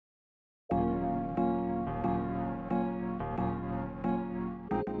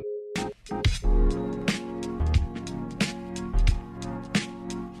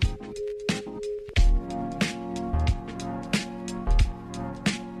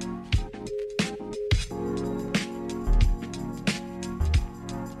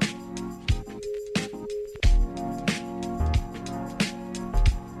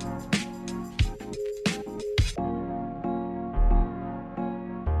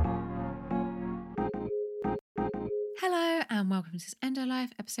Hello and welcome to Endo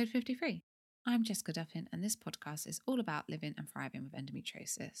Life episode 53. I'm Jessica Duffin and this podcast is all about living and thriving with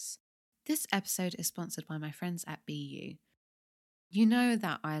endometriosis. This episode is sponsored by my friends at BU. You know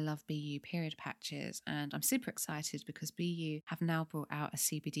that I love BU period patches and I'm super excited because BU have now brought out a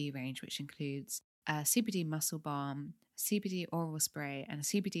CBD range which includes a CBD muscle balm, CBD oral spray and a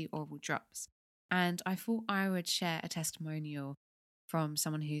CBD oral drops. And I thought I would share a testimonial from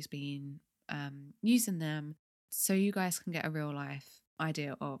someone who's been using them so you guys can get a real life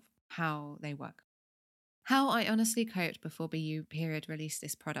idea of how they work. How I honestly coped before BU period released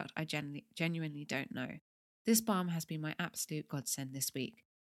this product, I genuinely don't know. This balm has been my absolute godsend this week.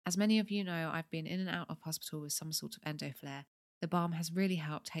 As many of you know, I've been in and out of hospital with some sort of endo flare. The balm has really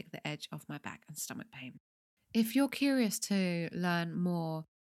helped take the edge off my back and stomach pain. If you're curious to learn more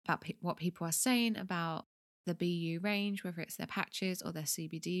about what people are saying about the BU range, whether it's their patches or their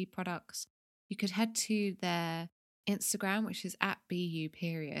CBD products, you could head to their Instagram, which is at BU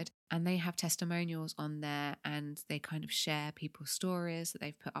period, and they have testimonials on there and they kind of share people's stories that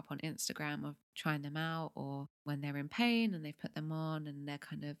they've put up on Instagram of trying them out or when they're in pain and they've put them on and their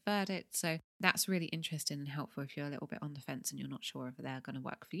kind of verdict. So that's really interesting and helpful if you're a little bit on the fence and you're not sure if they're going to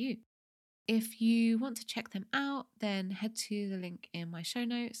work for you. If you want to check them out, then head to the link in my show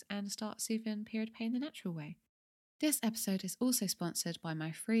notes and start soothing period pain the natural way. This episode is also sponsored by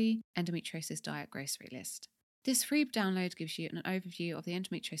my free endometriosis diet grocery list. This free download gives you an overview of the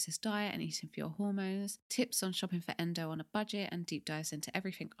endometriosis diet and eating for your hormones, tips on shopping for endo on a budget, and deep dives into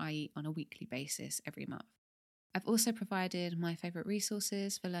everything I eat on a weekly basis every month. I've also provided my favourite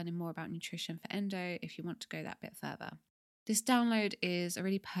resources for learning more about nutrition for endo if you want to go that bit further. This download is a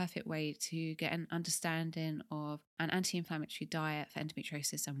really perfect way to get an understanding of an anti-inflammatory diet for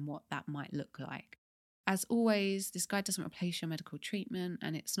endometriosis and what that might look like. As always, this guide doesn't replace your medical treatment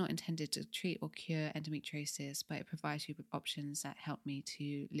and it's not intended to treat or cure endometriosis, but it provides you with options that help me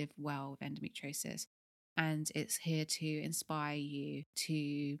to live well with endometriosis. And it's here to inspire you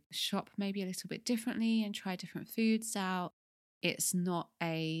to shop maybe a little bit differently and try different foods out. It's not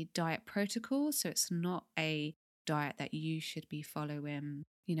a diet protocol, so it's not a diet that you should be following,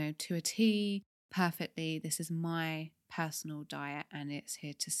 to a T perfectly. This is my personal diet and it's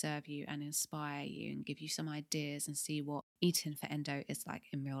here to serve you and inspire you and give you some ideas and see what eating for endo is like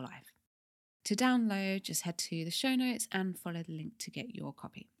in real life. To download, just head to the show notes and follow the link to get your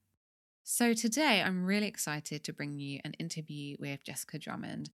copy. So today I'm really excited to bring you an interview with Jessica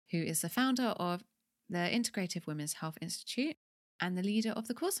Drummond, who is the founder of the Integrative Women's Health Institute and the leader of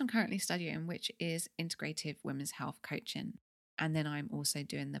the course I'm currently studying, which is Integrative Women's Health Coaching. And then I'm also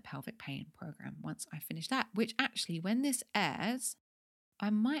doing the pelvic pain program once I finish that, which actually, when this airs,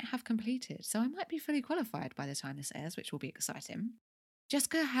 I might have completed. So I might be fully qualified by the time this airs, which will be exciting.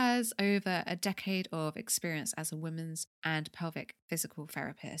 Jessica has over a decade of experience as a women's and pelvic physical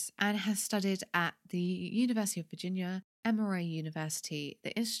therapist and has studied at the University of Virginia, Emory University,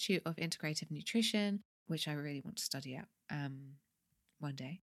 the Institute of Integrative Nutrition, which I really want to study at one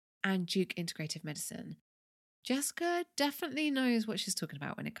day, and Duke Integrative Medicine. Jessica definitely knows what she's talking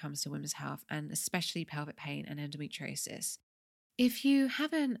about when it comes to women's health and especially pelvic pain and endometriosis. If you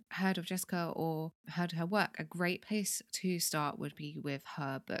haven't heard of Jessica or heard her work, a great place to start would be with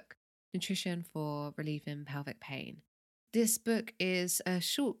her book, Nutrition for Relieving Pelvic Pain. This book is a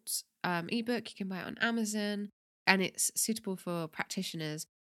short ebook. You can buy it on Amazon and it's suitable for practitioners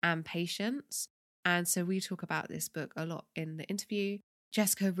and patients. And so we talk about this book a lot in the interview.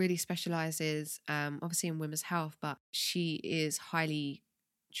 Jessica really specializes, obviously in women's health, but she is highly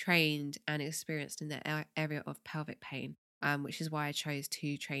trained and experienced in the area of pelvic pain, which is why I chose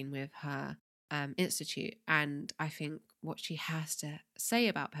to train with her institute. And I think what she has to say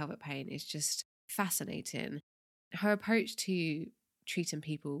about pelvic pain is just fascinating. Her approach to treating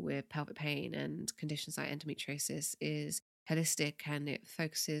people with pelvic pain and conditions like endometriosis is holistic and it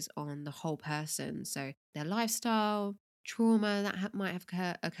focuses on the whole person. So their lifestyle, trauma that might have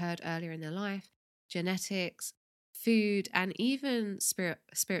occurred earlier in their life, genetics, food, and even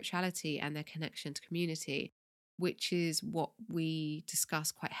spirituality and their connection to community, which is what we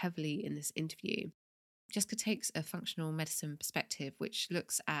discuss quite heavily in this interview. Jessica takes a functional medicine perspective, which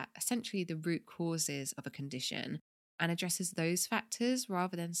looks at essentially the root causes of a condition and addresses those factors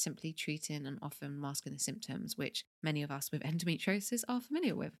rather than simply treating and often masking the symptoms, which many of us with endometriosis are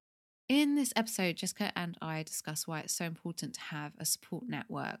familiar with. In this episode, Jessica and I discuss why it's so important to have a support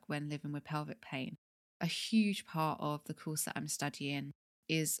network when living with pelvic pain. A huge part of the course that I'm studying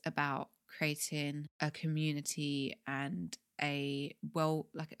is about creating a community and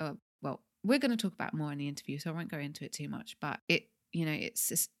we're going to talk about more in the interview, so I won't go into it too much, but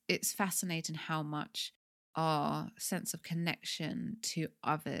it's fascinating how much our sense of connection to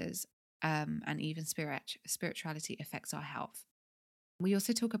others and even spirituality affects our health. We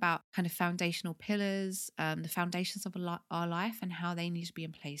also talk about kind of foundational pillars, the foundations of our life and how they need to be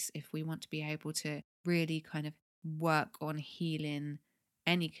in place if we want to be able to really kind of work on healing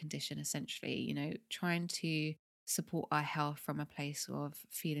any condition, essentially, trying to support our health from a place of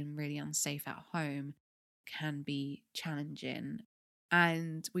feeling really unsafe at home can be challenging.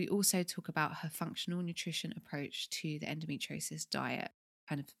 And we also talk about her functional nutrition approach to the endometriosis diet,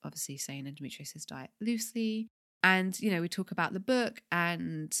 kind of obviously saying endometriosis diet loosely. And, we talk about the book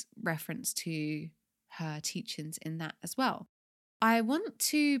and reference to her teachings in that as well. I want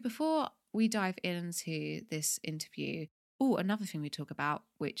to, before we dive into this interview, another thing we talk about,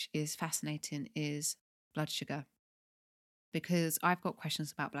 which is fascinating, is blood sugar. Because I've got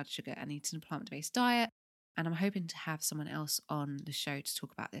questions about blood sugar and eating a plant-based diet, and I'm hoping to have someone else on the show to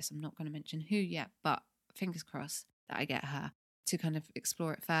talk about this. I'm not going to mention who yet, but fingers crossed that I get her to kind of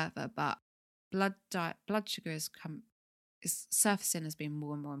explore it further. But blood sugar is surfacing as being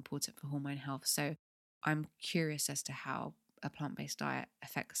more and more important for hormone health. So I'm curious as to how a plant-based diet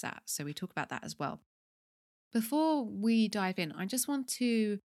affects that. So we talk about that as well. Before we dive in, I just want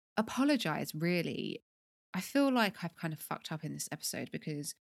to apologize, really. I feel like I've kind of fucked up in this episode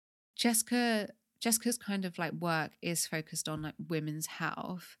because Jessica's kind of like work is focused on like women's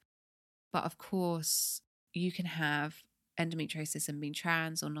health. But of course, you can have endometriosis and being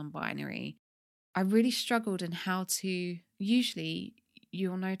trans or non-binary. I really struggled in how to, usually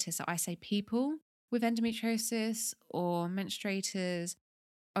you'll notice that I say people with endometriosis or menstruators.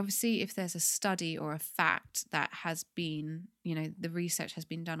 Obviously, if there's a study or a fact that has been, the research has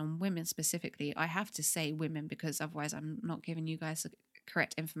been done on women specifically, I have to say women because otherwise I'm not giving you guys the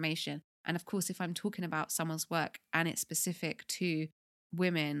correct information. And of course, if I'm talking about someone's work and it's specific to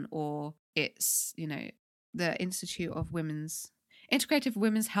women or it's, the Institute of Integrative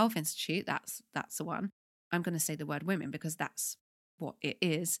Women's Health Institute, that's the one. I'm going to say the word women because that's what it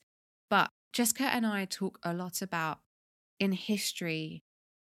is. But Jessica and I talk a lot about, in history,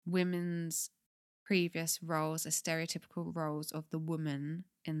 women's previous roles, the stereotypical roles of the woman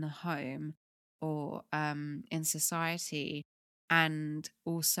in the home or in society, and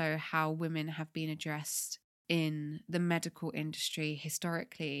also how women have been addressed in the medical industry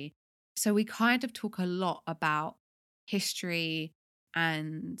historically. So we kind of talk a lot about history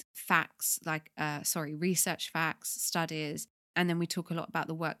and facts, research facts, studies. And then we talk a lot about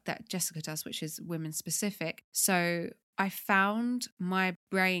the work that Jessica does, which is women specific. So I found my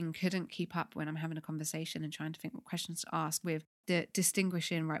brain couldn't keep up when I'm having a conversation and trying to think what questions to ask with the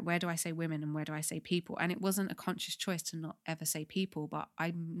distinguishing, right, where do I say women and where do I say people? And it wasn't a conscious choice to not ever say people, but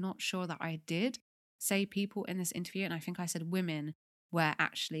I'm not sure that I did say people in this interview. And I think I said women where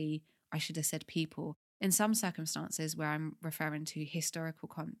actually I should have said people. In some circumstances where I'm referring to a historical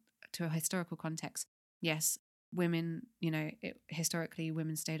context, yes, women, historically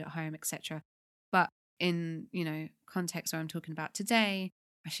women stayed at home, etc. But in, context where I'm talking about today,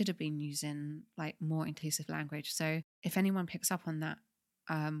 I should have been using like more inclusive language. So if anyone picks up on that,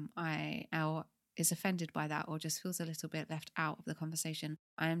 is offended by that or just feels a little bit left out of the conversation,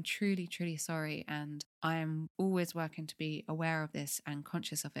 I am truly, truly sorry. And I am always working to be aware of this and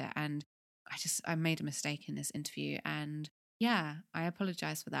conscious of it. And I made a mistake in this interview, and yeah, I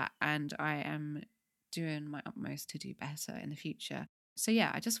apologize for that. And I am doing my utmost to do better in the future. So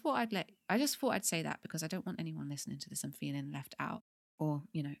yeah, I just thought I'd say that because I don't want anyone listening to this and feeling left out or,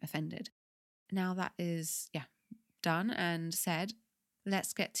 offended. Now that is, done and said,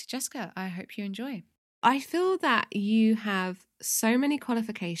 let's get to Jessica. I hope you enjoy. I feel that you have so many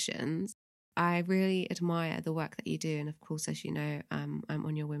qualifications. I really admire the work that you do. And of course, as you know, I'm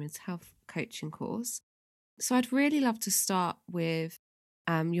on your women's health coaching course. So I'd really love to start with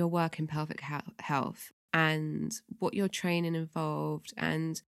your work in pelvic health and what your training involved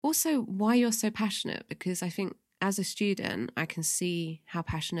and also why you're so passionate, because I think as a student, I can see how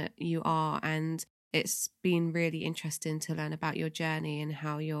passionate you are, and it's been really interesting to learn about your journey and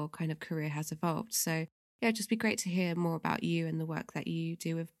how your kind of career has evolved. So yeah, it'd just be great to hear more about you and the work that you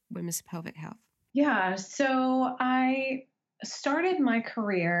do with women's pelvic health. Yeah, so I started my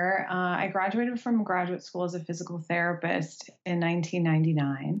career, I graduated from graduate school as a physical therapist in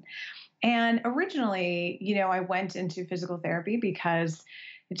 1999. And originally, I went into physical therapy because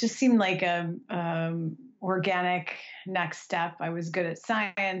it just seemed like a organic next step. I was good at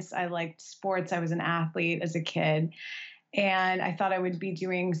science. I liked sports. I was an athlete as a kid. And I thought I would be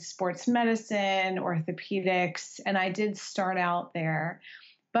doing sports medicine, orthopedics. And I did start out there.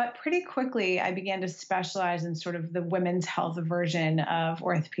 But pretty quickly, I began to specialize in sort of the women's health version of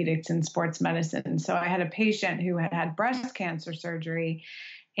orthopedics and sports medicine. So I had a patient who had had breast cancer surgery,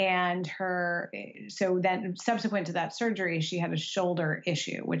 and so then subsequent to that surgery, she had a shoulder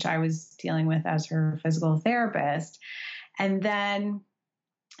issue, which I was dealing with as her physical therapist. And then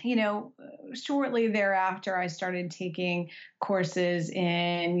shortly thereafter, I started taking courses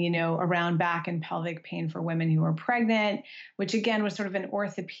in, around back and pelvic pain for women who were pregnant, which again was sort of an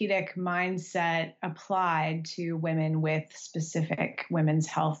orthopedic mindset applied to women with specific women's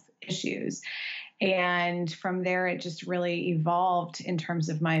health issues. And from there, it just really evolved in terms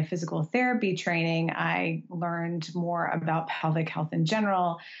of my physical therapy training. I learned more about pelvic health in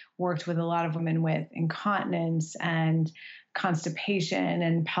general, worked with a lot of women with incontinence and constipation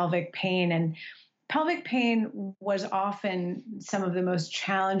and pelvic pain. And pelvic pain was often some of the most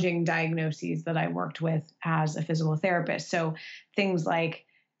challenging diagnoses that I worked with as a physical therapist. So things like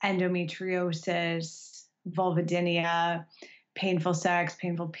endometriosis, vulvodynia, painful sex,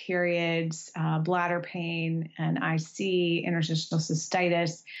 painful periods, bladder pain, and IC, interstitial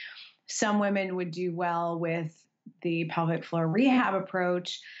cystitis. Some women would do well with the pelvic floor rehab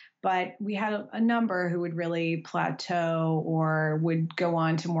approach, but we had a number who would really plateau or would go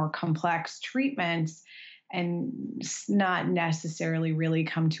on to more complex treatments and not necessarily really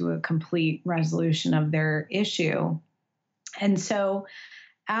come to a complete resolution of their issue. And so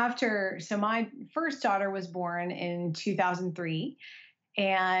my first daughter was born in 2003,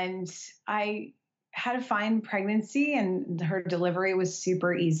 and I had a fine pregnancy and her delivery was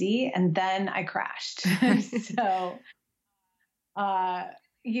super easy. And then I crashed. So,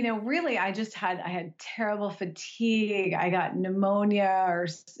 really, I had terrible fatigue. I got pneumonia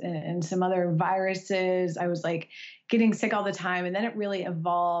and some other viruses. I was like getting sick all the time. And then it really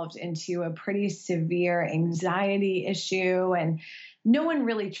evolved into a pretty severe anxiety issue. And no one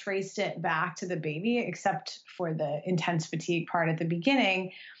really traced it back to the baby, except for the intense fatigue part at the beginning.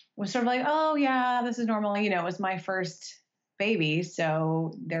 It was sort of like, oh yeah, this is normal. It was my first baby.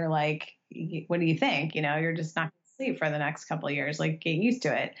 So they're like, what do you think? You're just not going to sleep for the next couple of years, like get used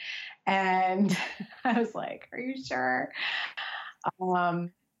to it. And I was like, are you sure?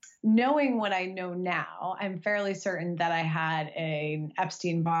 Knowing what I know now, I'm fairly certain that I had an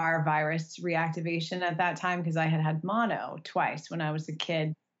Epstein-Barr virus reactivation at that time because I had had mono twice when I was a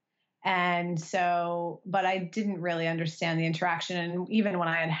kid. And so, but I didn't really understand the interaction. And even when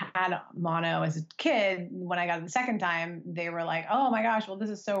I had mono as a kid, when I got it the second time, they were like, oh my gosh, well,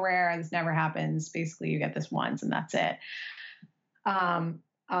 this is so rare. This never happens. Basically, you get this once and that's it.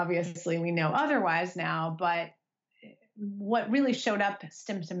 Obviously, we know otherwise now, but what really showed up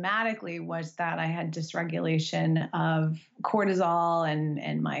symptomatically was that I had dysregulation of cortisol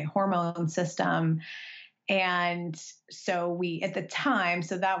and my hormone system. And so at the time,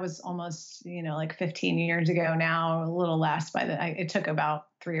 so that was almost, like 15 years ago now, a little less it took about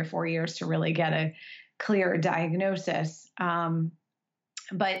 3 or 4 years to really get a clear diagnosis. But,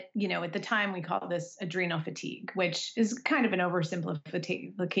 at the time we called this adrenal fatigue, which is kind of an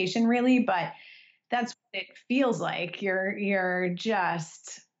oversimplification really, but that's what it feels like. You're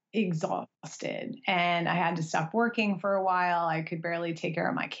just exhausted. And I had to stop working for a while. I could barely take care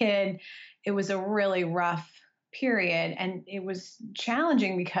of my kid. It was a really rough period. And it was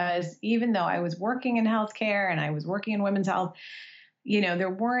challenging because even though I was working in healthcare and I was working in women's health, there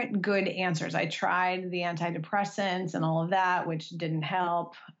weren't good answers. I tried the antidepressants and all of that, which didn't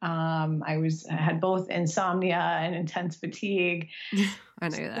help. I had both insomnia and intense fatigue. I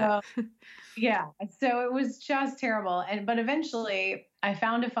know that. Yeah. So it was just terrible. But eventually I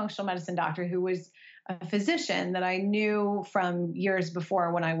found a functional medicine doctor who was a physician that I knew from years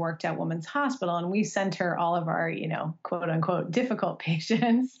before when I worked at Women's Hospital. And we sent her all of our, quote unquote, difficult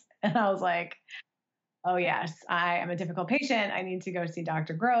patients. And I was like, oh yes, I am a difficult patient. I need to go see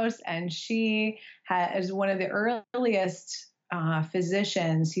Dr. Gross. And she is one of the earliest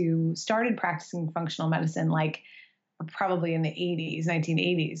physicians who started practicing functional medicine, like probably in the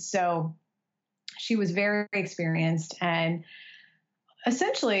 1980s. So she was very experienced, and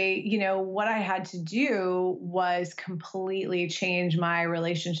essentially, what I had to do was completely change my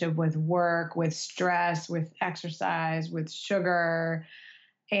relationship with work, with stress, with exercise, with sugar.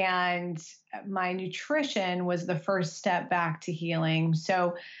 And my nutrition was the first step back to healing.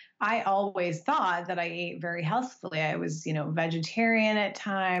 So I always thought that I ate very healthfully. I was, vegetarian at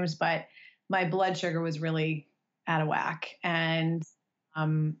times, but my blood sugar was really out of whack. And,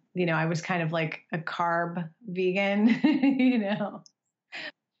 I was kind of like a carb vegan,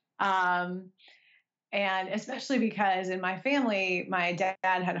 Um, and especially because in my family, my dad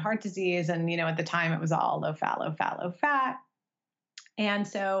had heart disease, and at the time it was all low fat, low fat, low fat. And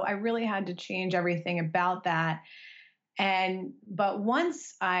so I really had to change everything about that. But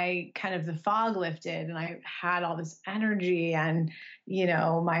once the fog lifted and I had all this energy and,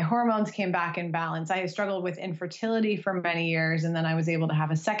 my hormones came back in balance. I had struggled with infertility for many years, and then I was able to have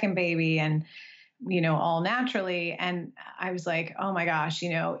a second baby and, all naturally. And I was like, oh my gosh,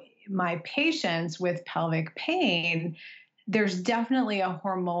 my patients with pelvic pain, there's definitely a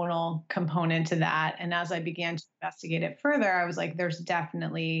hormonal component to that. And as I began to investigate it further, I was like, there's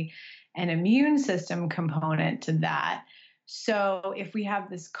definitely an immune system component to that. So if we have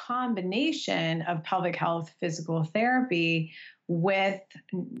this combination of pelvic health, physical therapy with,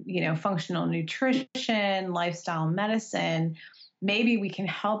 functional nutrition, lifestyle medicine, maybe we can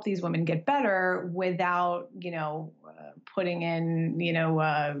help these women get better without, putting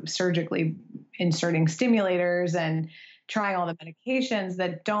in, surgically inserting stimulators and trying all the medications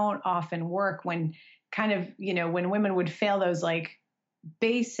that don't often work when when women would fail those like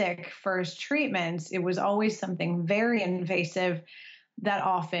basic first treatments, it was always something very invasive that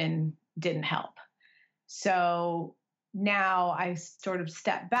often didn't help. So now I sort of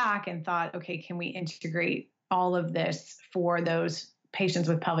stepped back and thought, okay, can we integrate all of this for those patients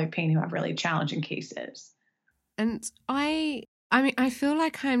with pelvic pain who have really challenging cases? And I feel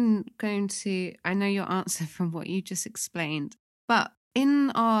like I know your answer from what you just explained, but in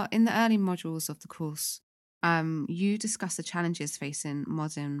the early modules of the course, you discuss the challenges facing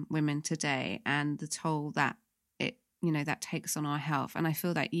modern women today and the toll that that takes on our health. And I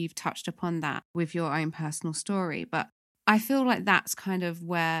feel that you've touched upon that with your own personal story, but I feel like that's kind of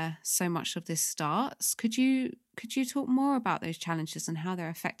where so much of this starts. Could you talk more about those challenges and how they're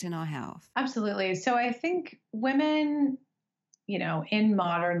affecting our health? Absolutely. So I think women, in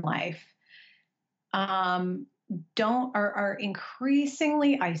modern life, are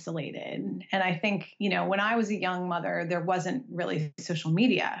increasingly isolated. And I think, when I was a young mother, there wasn't really social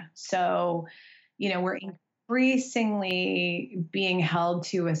media. So, we're increasingly being held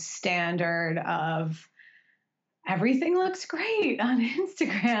to a standard of everything looks great on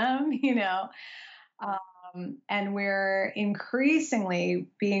Instagram, and we're increasingly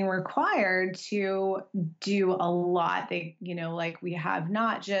being required to do a lot. Like we have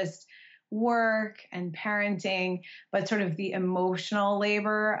not just work and parenting, but sort of the emotional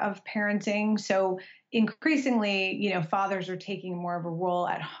labor of parenting. So increasingly, fathers are taking more of a role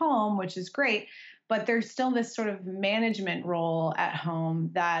at home, which is great, but there's still this sort of management role at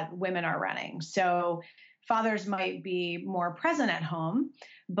home that women are running. So fathers might be more present at home,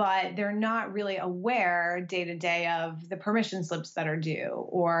 but they're not really aware day to day of the permission slips that are due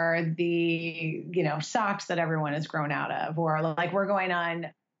or the, socks that everyone has grown out of, or like we're going on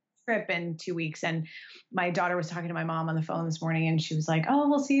trip in 2 weeks. And my daughter was talking to my mom on the phone this morning and she was like, oh,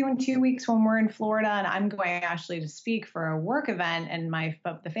 we'll see you in 2 weeks when we're in Florida. And I'm going actually to speak for a work event and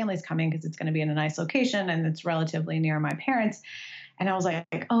the family's coming because it's going to be in a nice location and it's relatively near my parents. And I was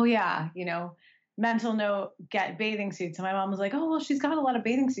like, oh yeah, mental note, get bathing suits. And my mom was like, oh, well, she's got a lot of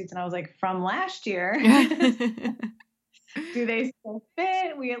bathing suits. And I was like, from last year, do they still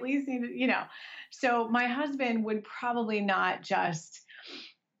fit? We at least need to, So my husband would probably not just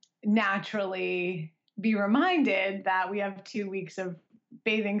naturally be reminded that we have 2 weeks of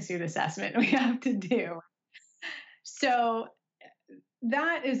bathing suit assessment we have to do. So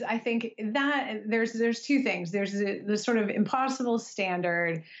that is, I think that there's two things. There's the sort of impossible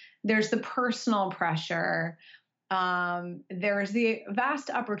standard. There's the personal pressure. There's the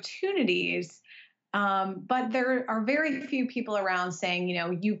vast opportunities. But there are very few people around saying,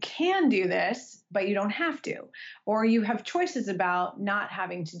 you can do this, but you don't have to, or you have choices about not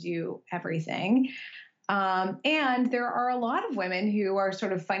having to do everything. And there are a lot of women who are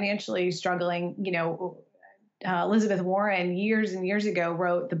sort of financially struggling. Elizabeth Warren years and years ago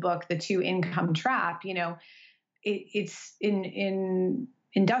wrote the book, The Two Income Trap. It's in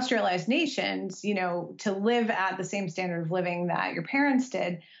industrialized nations, to live at the same standard of living that your parents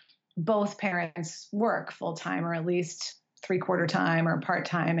did, both parents work full time or at least 3/4 time or part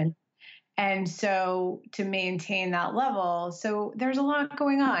time. And so to maintain that level, so there's a lot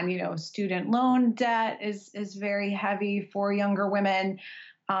going on. Student loan debt is very heavy for younger women.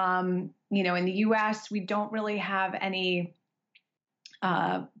 In the US, we don't really have any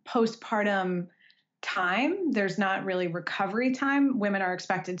postpartum time. There's not really recovery time. Women are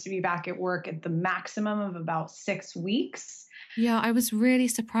expected to be back at work at the maximum of about 6 weeks. Yeah, I was really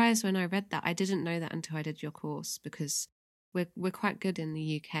surprised when I read that. I didn't know that until I did your course, because we're quite good in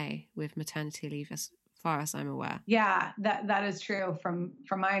the UK with maternity leave, as far as I'm aware. Yeah, that is true from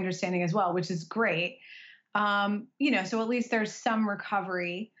my understanding as well, which is great. So at least there's some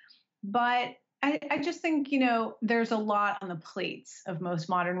recovery, but I just think, there's a lot on the plates of most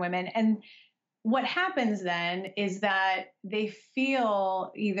modern women. And what happens then is that they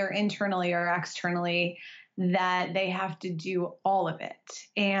feel either internally or externally that they have to do all of it.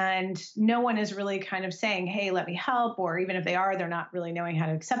 And no one is really kind of saying, hey, let me help. Or even if they are, they're not really knowing how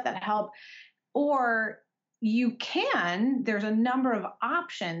to accept that help. Or there's a number of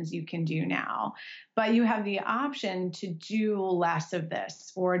options you can do now, but you have the option to do less of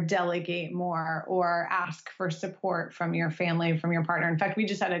this or delegate more or ask for support from your family, from your partner. In fact, we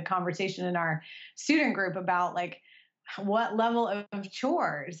just had a conversation in our student group about like, what level of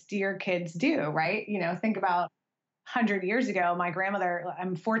chores do your kids do, right? Think about 100 years ago,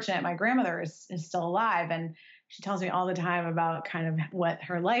 I'm fortunate my grandmother is still alive, and she tells me all the time about kind of what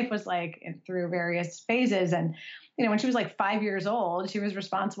her life was like through various phases. And, when she was like 5 years old, she was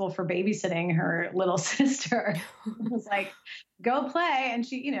responsible for babysitting her little sister. It was like, go play. And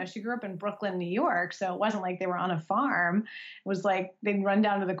she grew up in Brooklyn, New York. So it wasn't like they were on a farm. It was like they'd run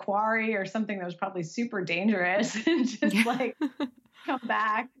down to the quarry or something that was probably super dangerous and just like come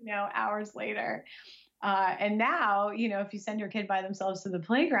back, hours later. And now, if you send your kid by themselves to the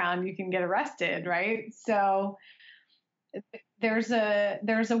playground, you can get arrested, right? So there's a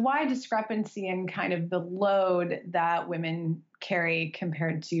wide discrepancy in kind of the load that women carry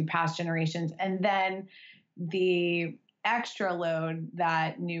compared to past generations. And then the extra load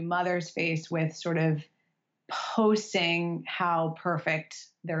that new mothers face with sort of posting how perfect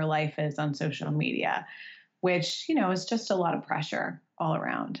their life is on social media, which, is just a lot of pressure all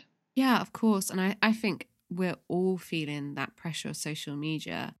around. Yeah, of course. And I think we're all feeling that pressure of social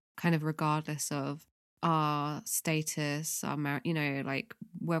media, kind of regardless of our status, our like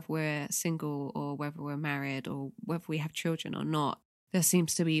whether we're single or whether we're married or whether we have children or not. There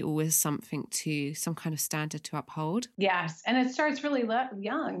seems to be always some kind of standard to uphold. Yes. And it starts really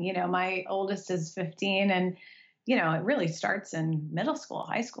young. My oldest is 15, and, it really starts in middle school,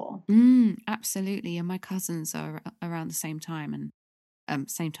 high school. Absolutely. And my cousins are around the same time and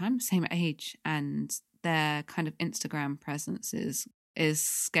same age, and their kind of Instagram presence is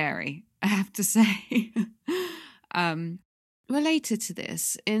scary, I have to say. Related to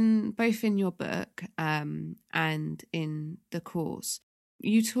this, both in your book and in the course,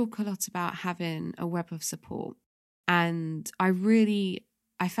 you talk a lot about having a web of support. And I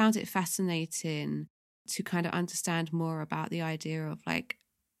found it fascinating to kind of understand more about the idea of like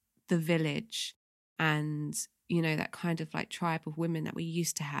the village and, that kind of like tribe of women that we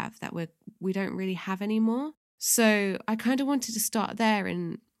used to have that we don't really have anymore. So I kind of wanted to start there.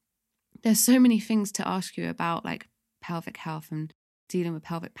 And there's so many things to ask you about, like pelvic health and dealing with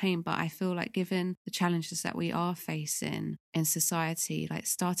pelvic pain. But I feel like given the challenges that we are facing in society, like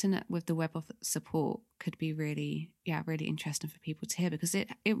starting with the web of support could be really interesting for people to hear, because it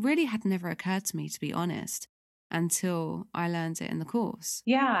really had never occurred to me, to be honest, until I learned it in the course.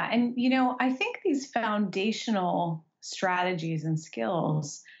 Yeah. And, I think these foundational strategies and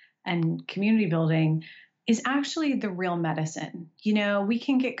skills and community building is actually the real medicine. We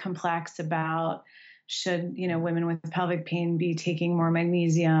can get complex about should, women with pelvic pain be taking more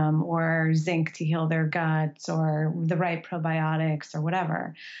magnesium or zinc to heal their guts or the right probiotics or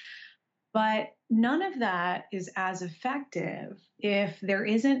whatever. But none of that is as effective if there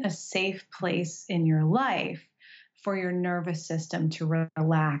isn't a safe place in your life for your nervous system to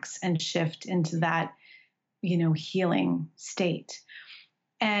relax and shift into that, healing state.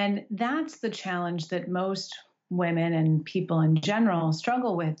 And that's the challenge that most women and people in general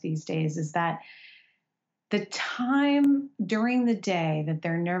struggle with these days, is that the time during the day that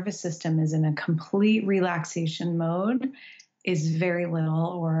their nervous system is in a complete relaxation mode is very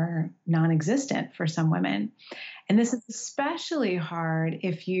little or non-existent for some women. And this is especially hard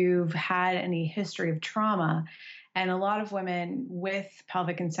if you've had any history of trauma. And a lot of women with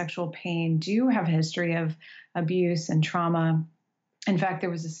pelvic and sexual pain do have a history of abuse and trauma. In fact, there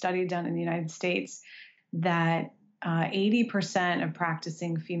was a study done in the United States that 80% of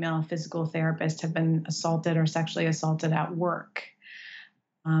practicing female physical therapists have been assaulted or sexually assaulted at work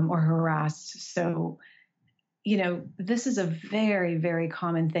or harassed. So, this is a very, very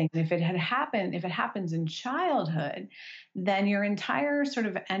common thing. If it happens in childhood, then your entire sort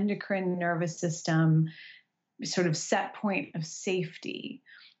of endocrine nervous system sort of set point of safety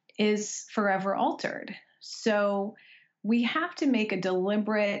is forever altered. So we have to make a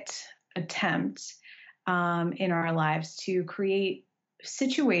deliberate attempt in our lives to create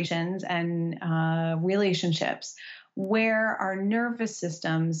situations and relationships where our nervous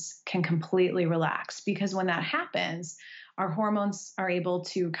systems can completely relax. Because when that happens, our hormones are able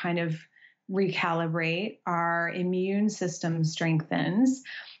to kind of recalibrate, our immune system strengthens.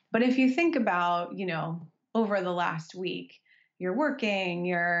 But if you think about, over the last week, you're working,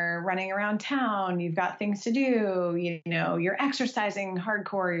 you're running around town, you've got things to do, you're exercising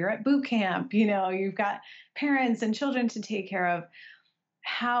hardcore, you're at boot camp, you've got parents and children to take care of.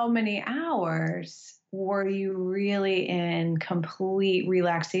 How many hours were you really in complete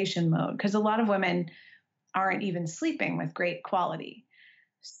relaxation mode? Because a lot of women aren't even sleeping with great quality.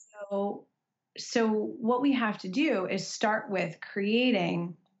 So what we have to do is start with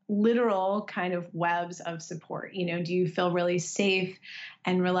creating literal kind of webs of support. Do you feel really safe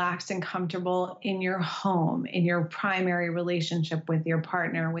and relaxed and comfortable in your home, in your primary relationship with your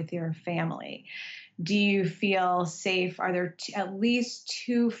partner, with your family? Do you feel safe? Are there at least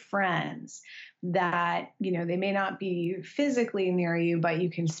two friends that, they may not be physically near you, but you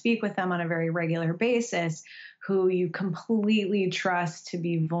can speak with them on a very regular basis, who you completely trust to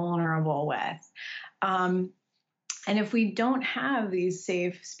be vulnerable with? And if we don't have these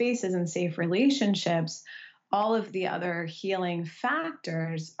safe spaces and safe relationships, all of the other healing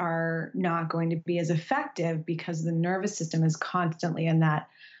factors are not going to be as effective because the nervous system is constantly in that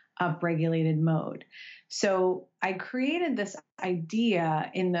upregulated mode. So I created this idea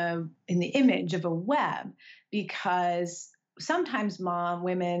in the image of a web, because sometimes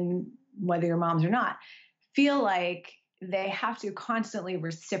women, whether you're moms or not, feel like they have to constantly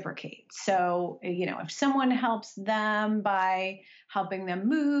reciprocate. So, if someone helps them by helping them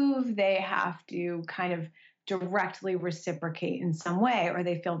move, they have to kind of directly reciprocate in some way, or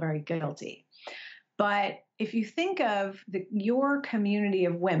they feel very guilty. But if you think of your community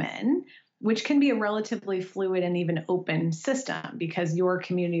of women, which can be a relatively fluid and even open system, because your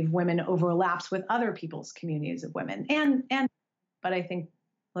community of women overlaps with other people's communities of women, but I think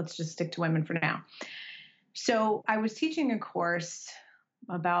let's just stick to women for now. So I was teaching a course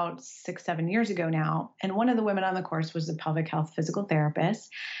about 6-7 years ago now, and one of the women on the course was a pelvic health physical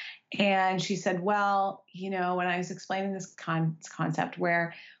therapist. And she said, well, when I was explaining this concept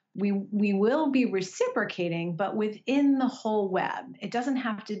where we will be reciprocating, but within the whole web, it doesn't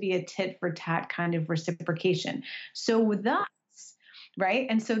have to be a tit for tat kind of reciprocation. So thus, right?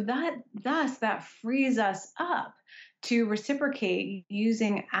 And so that frees us up to reciprocate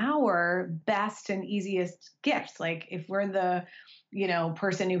using our best and easiest gifts. Like if we're the,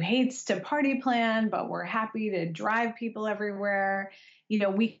 person who hates to party plan, but we're happy to drive people everywhere,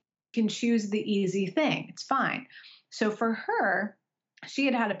 we can choose the easy thing. It's fine. So for her, she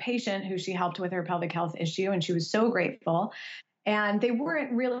had a patient who she helped with her pelvic health issue, and she was so grateful. And they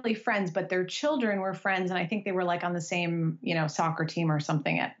weren't really friends, but their children were friends. And I think they were like on the same, soccer team or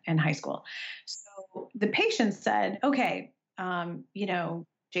something in high school. So the patient said, okay,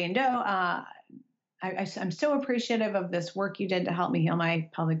 Jane Doe, I'm so appreciative of this work you did to help me heal my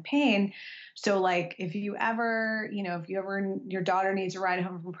pelvic pain. So like, if your daughter needs a ride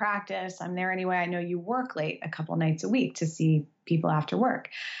home from practice, I'm there anyway. I know you work late a couple nights a week to see people after work.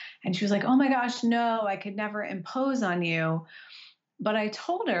 And she was like, oh my gosh, no, I could never impose on you. But I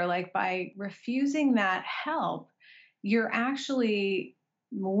told her, like, by refusing that help, you're actually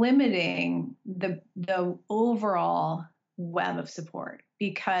limiting the overall web of support,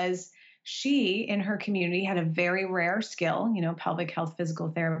 because she, in her community, had a very rare skill. Pelvic health physical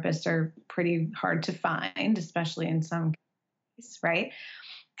therapists are pretty hard to find, especially in some cases, right?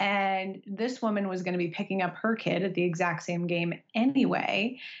 And this woman was going to be picking up her kid at the exact same game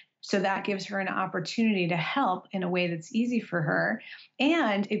anyway. So that gives her an opportunity to help in a way that's easy for her.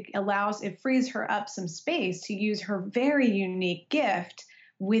 And it frees her up some space to use her very unique gift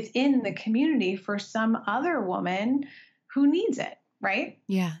within the community for some other woman who needs it, right?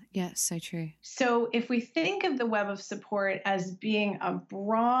 Yeah, so true. So if we think of the web of support as being a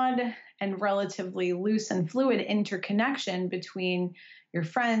broad and relatively loose and fluid interconnection between your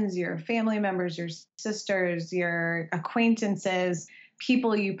friends, your family members, your sisters, your acquaintances,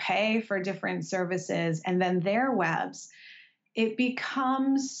 people you pay for different services, and then their webs, it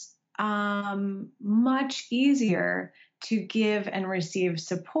becomes much easier to give and receive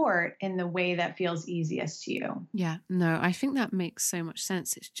support in the way that feels easiest to you. Yeah, no, I think that makes so much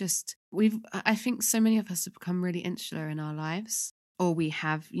sense. It's just, I think so many of us have become really insular in our lives, or we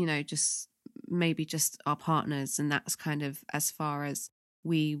have, just maybe just our partners. And that's kind of as far as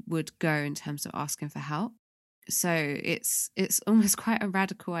we would go in terms of asking for help. So it's almost quite a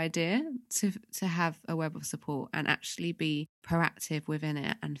radical idea to have a web of support and actually be proactive within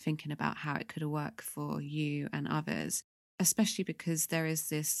it and thinking about how it could work for you and others, especially because there is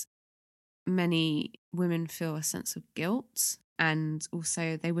this, many women feel a sense of guilt, and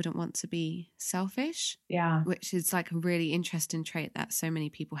also they wouldn't want to be selfish. Yeah. Which is like a really interesting trait that so many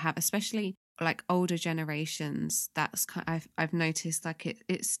people have, especially like older generations. That's I've noticed like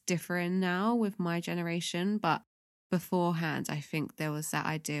it's different now with my generation, but beforehand I think there was that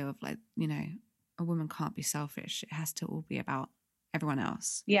idea of like, you know, a woman can't be selfish. It has to all be about everyone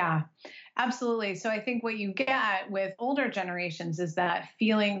else. Yeah, absolutely. So I think what you get with older generations is that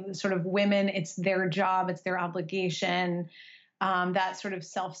feeling sort of women, it's their job, it's their obligation, that sort of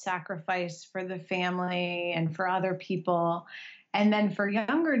self-sacrifice for the family and for other people. And then for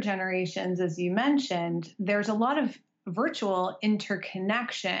younger generations, as you mentioned, there's a lot of virtual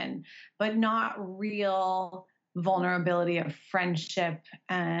interconnection, but not real vulnerability of friendship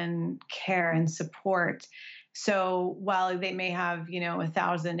and care and support. So while they may have,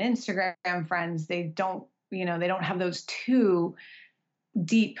 1,000 Instagram friends, they don't have those two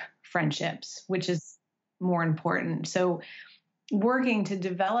deep friendships, which is more important. So working to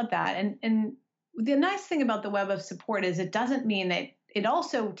develop that. And the nice thing about the web of support is it doesn't mean that it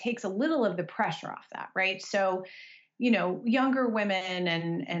also takes a little of the pressure off that, right? So, younger women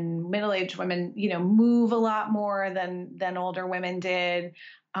and middle-aged women, move a lot more than older women did.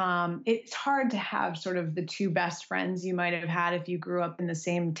 It's hard to have sort of the two best friends you might have had if you grew up in the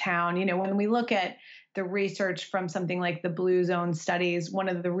same town. When we look at the research from something like the Blue Zone studies, one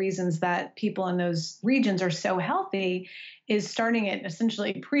of the reasons that people in those regions are so healthy is starting at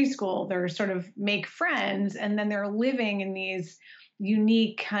essentially preschool. They're sort of make friends, and then they're living in these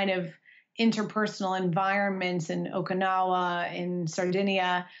unique kind of interpersonal environments in Okinawa, in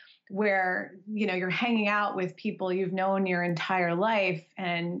Sardinia, where, you're hanging out with people you've known your entire life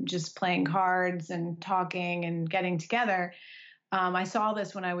and just playing cards and talking and getting together. I saw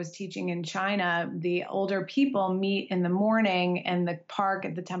this when I was teaching in China. The older people meet in the morning in the park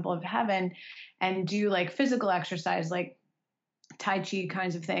at the Temple of Heaven and do like physical exercise, like Tai Chi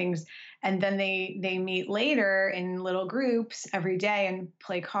kinds of things. And then they meet later in little groups every day and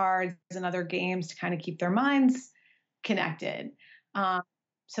play cards and other games to kind of keep their minds connected.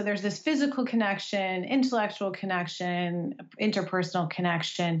 So there's this physical connection, intellectual connection, interpersonal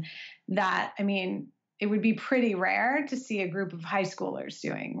connection that, it would be pretty rare to see a group of high schoolers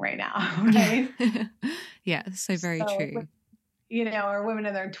doing right now, right? Yeah, so very true. Or women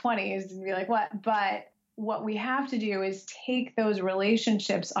in their 20s and be like, what? But what we have to do is take those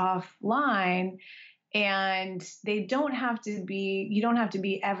relationships offline, and you don't have to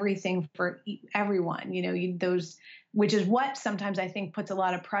be everything for everyone, which is what sometimes I think puts a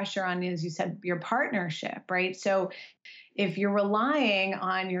lot of pressure on, as you said, your partnership, right? So if you're relying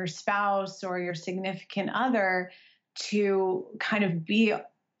on your spouse or your significant other to kind of be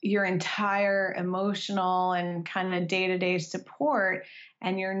your entire emotional and kind of day-to-day support,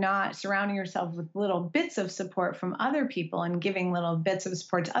 and you're not surrounding yourself with little bits of support from other people and giving little bits of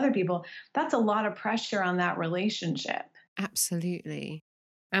support to other people, that's a lot of pressure on that relationship. Absolutely.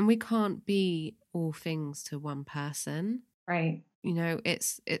 And we can't be all things to one person. Right.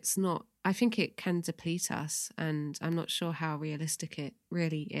 It's not, I think it can deplete us, and I'm not sure how realistic it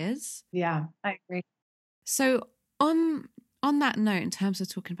really is. Yeah, I agree. So on that note, in terms of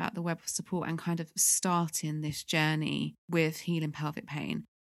talking about the web of support and kind of starting this journey with healing pelvic pain,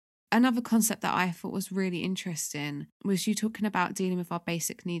 another concept that I thought was really interesting was you talking about dealing with our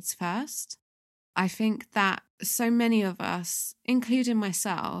basic needs first. I think that so many of us, including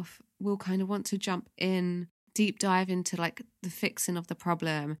myself, will kind of want to jump in, deep dive into like the fixing of the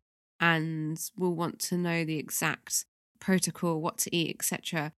problem, and will want to know the exact protocol, what to eat,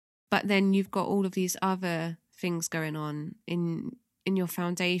 etc. But then you've got all of these other things going on in your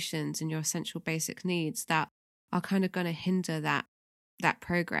foundations and your essential basic needs that are kind of going to hinder that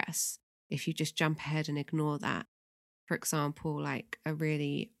progress if you just jump ahead and ignore that. For example, like a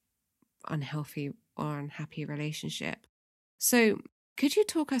really unhealthy or unhappy relationship. So could you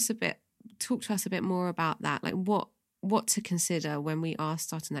talk to us a bit more about that? Like what to consider when we are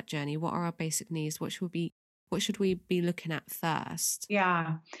starting that journey? What are our basic needs? What should we be looking at first?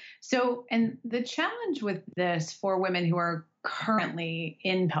 Yeah. So, and the challenge with this for women who are currently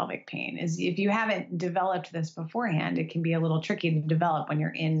in pelvic pain is if you haven't developed this beforehand, it can be a little tricky to develop when you're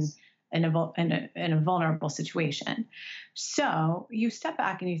in a vulnerable situation. So you step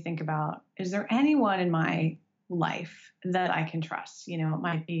back and you think about, is there anyone in my life that I can trust? It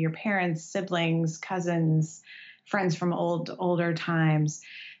might be your parents, siblings, cousins, friends from older times,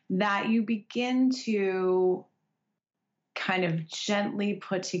 that you begin to kind of gently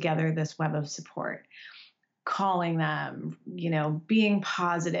put together this web of support, calling them, being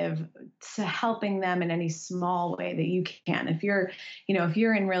positive, to helping them in any small way that you can. If you're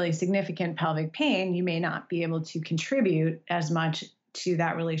in really significant pelvic pain, you may not be able to contribute as much to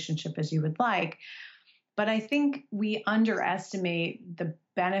that relationship as you would like. But I think we underestimate the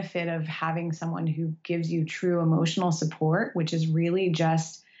benefit of having someone who gives you true emotional support, which is really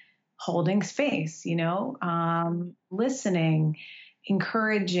just holding space, listening,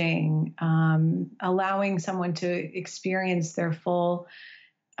 encouraging, allowing someone to experience their full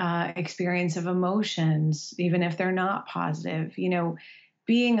experience of emotions, even if they're not positive.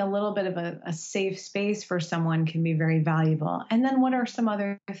 Being a little bit of a safe space for someone can be very valuable. And then what are some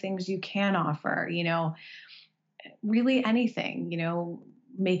other things you can offer? Really anything,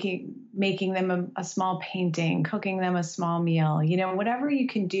 making them a small painting, cooking them a small meal, whatever you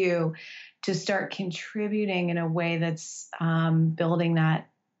can do to start contributing in a way that's building that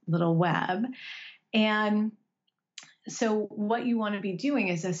little web. And so what you want to be doing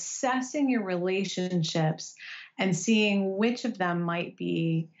is assessing your relationships and seeing which of them might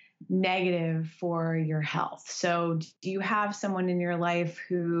be negative for your health. So do you have someone in your life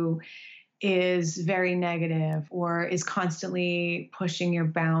who is very negative, or is constantly pushing your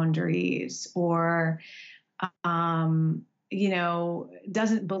boundaries, or,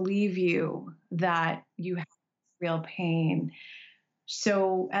 doesn't believe you that you have real pain?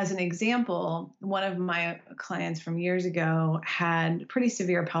 So as an example, one of my clients from years ago had pretty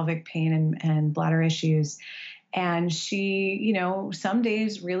severe pelvic pain and bladder issues. And she, some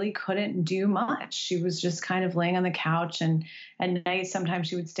days really couldn't do much. She was just kind of laying on the couch, and at night, sometimes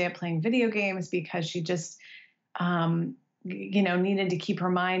she would stay up playing video games because she just, needed to keep her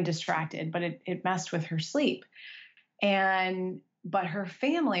mind distracted, but it messed with her sleep. But her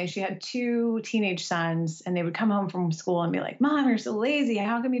family, she had 2 teenage sons, and they would come home from school and be like, "Mom, you're so lazy.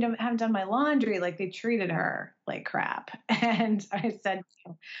 How come you haven't done my laundry?" Like, they treated her like crap. And I said,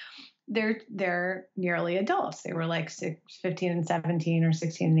 they're nearly adults. They were like 15 and 17 or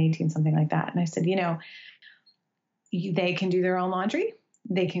 16 and 18, something like that. And I said, they can do their own laundry.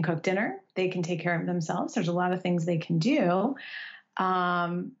 They can cook dinner. They can take care of themselves. There's a lot of things they can do.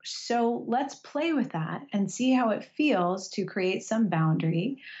 So let's play with that and see how it feels to create some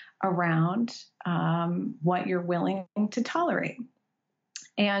boundary around what you're willing to tolerate.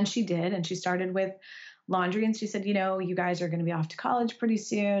 And she did. And she started with laundry. And she said, you guys are going to be off to college pretty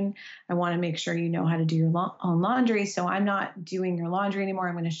soon. I want to make sure you know how to do your own laundry. So I'm not doing your laundry anymore.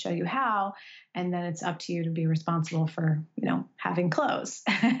 I'm going to show you how. And then it's up to you to be responsible for, having clothes.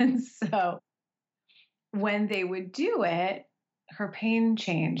 And so when they would do it, her pain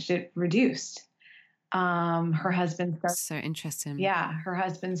changed. It reduced. Her husband started. So interesting. Yeah. Her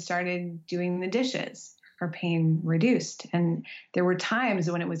husband started doing the dishes. Her pain reduced. And there were times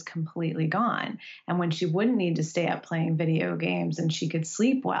when it was completely gone, and when she wouldn't need to stay up playing video games, and she could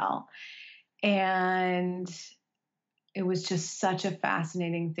sleep well. And it was just such a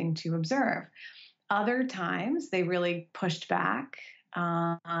fascinating thing to observe. Other times they really pushed back.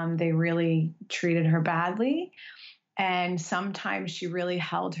 They really treated her badly. And sometimes she really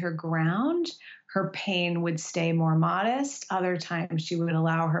held her ground. Her pain would stay more modest. Other times she would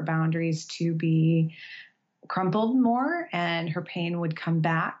allow her boundaries to be crumpled more, and her pain would come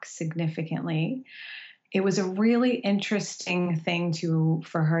back significantly. It was a really interesting thing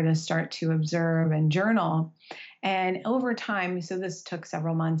for her to start to observe and journal. And over time, so this took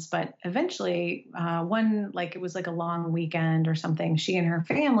several months, but eventually it was like a long weekend or something, she and her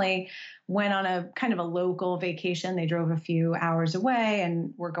family went on a kind of a local vacation. They drove a few hours away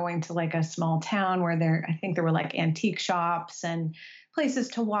and were going to like a small town where I think there were like antique shops and places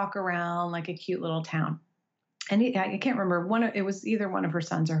to walk around, like a cute little town. And I can't remember, it was either one of her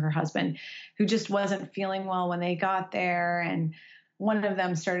sons or her husband who just wasn't feeling well when they got there. And one of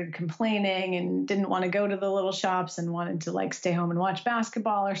them started complaining and didn't want to go to the little shops and wanted to like stay home and watch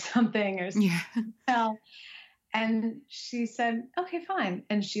basketball or something. And she said, okay, fine.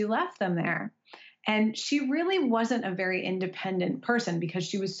 And she left them there. And she really wasn't a very independent person because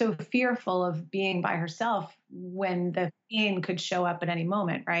she was so fearful of being by herself when the pain could show up at any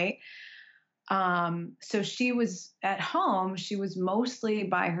moment, right? So she was at home. She was mostly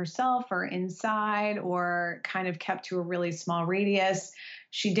by herself or inside, or kind of kept to a really small radius.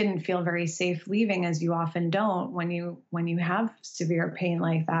 She didn't feel very safe leaving, as you often don't when you have severe pain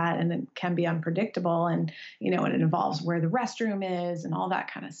like that, and it can be unpredictable. And, and it involves where the restroom is and all that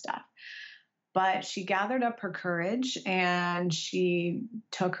kind of stuff. But she gathered up her courage and she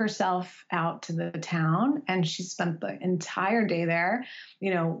took herself out to the town, and she spent the entire day there,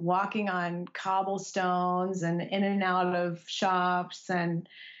 walking on cobblestones and in and out of shops. And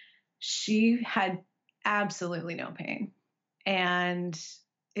she had absolutely no pain. And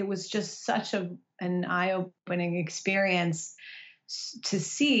it was just such an eye-opening experience to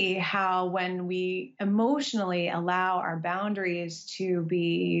see how when we emotionally allow our boundaries to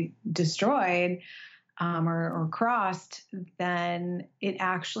be destroyed or crossed, then it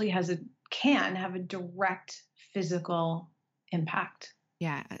actually can have a direct physical impact.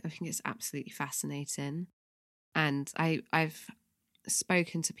 Yeah, I think it's absolutely fascinating. And I've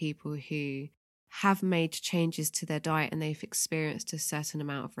spoken to people who have made changes to their diet and they've experienced a certain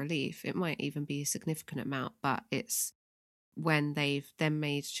amount of relief. It might even be a significant amount, but it's when they've then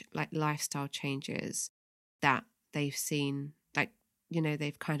made like lifestyle changes that they've seen, like,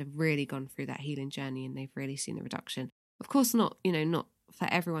 they've kind of really gone through that healing journey and they've really seen the reduction. Of course, not for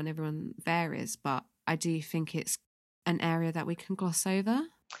everyone varies, but I do think it's an area that we can gloss over.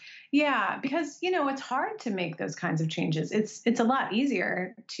 Yeah, because it's hard to make those kinds of changes. It's a lot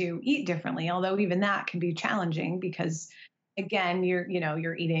easier to eat differently, although even that can be challenging because again,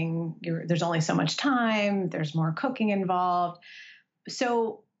 you're eating, there's only so much time, there's more cooking involved.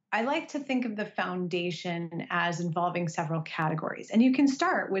 So I like to think of the foundation as involving several categories, and you can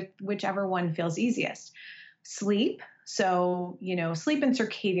start with whichever one feels easiest. Sleep. So, sleep and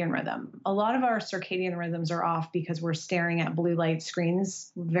circadian rhythm. A lot of our circadian rhythms are off because we're staring at blue light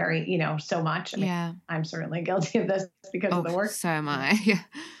screens very, so much. I mean, I'm certainly guilty of this because of the work. So am I.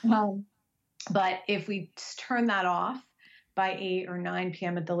 But if we turn that off by 8 or 9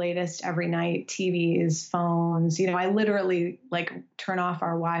 p.m. at the latest every night, TVs, phones, I literally turn off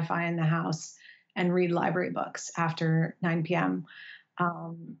our Wi-Fi in the house and read library books after 9 p.m.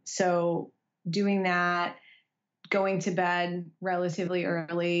 So doing that, going to bed relatively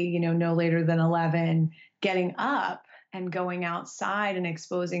early, no later than 11, getting up and going outside and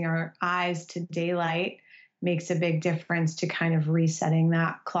exposing our eyes to daylight makes a big difference to kind of resetting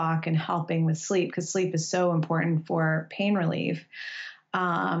that clock and helping with sleep, because sleep is so important for pain relief.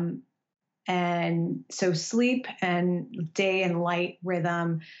 And so sleep and day and light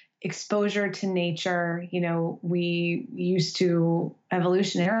rhythm, exposure to nature. We used to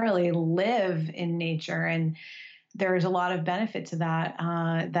evolutionarily live in nature, and there's a lot of benefit to that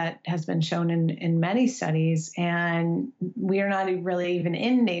that has been shown in many studies. And we are not really even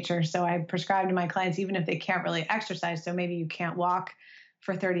in nature. So I prescribe to my clients, even if they can't really exercise, so maybe you can't walk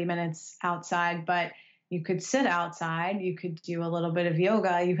for 30 minutes outside, but you could sit outside, you could do a little bit of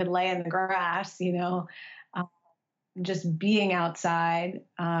yoga, you could lay in the grass, just being outside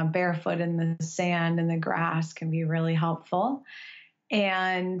barefoot in the sand and the grass can be really helpful.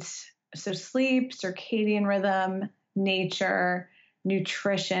 And so sleep, circadian rhythm, nature,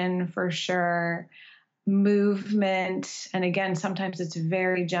 nutrition for sure, movement. And again, sometimes it's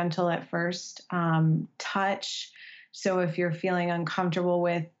very gentle at first. Touch. So if you're feeling uncomfortable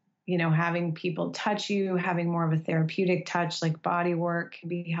with, having people touch you, having more of a therapeutic touch, like body work can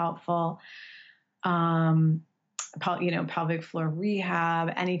be helpful. Pelvic floor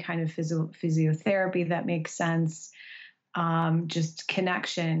rehab, any kind of physiotherapy that makes sense. Just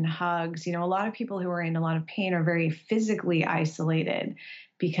connection, hugs. A lot of people who are in a lot of pain are very physically isolated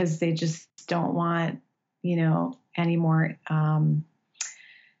because they just don't want, any more kind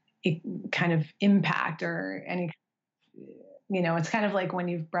of impact or any, it's kind of like when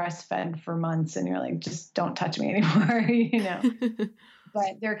you've breastfed for months and you're like, just don't touch me anymore,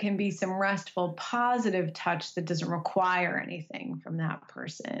 But there can be some restful, positive touch that doesn't require anything from that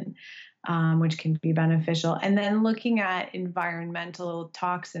person, which can be beneficial. And then looking at environmental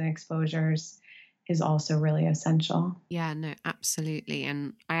toxin exposures is also really essential. Yeah, no, absolutely.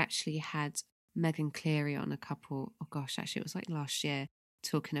 And I actually had Megan Cleary on actually it was like last year,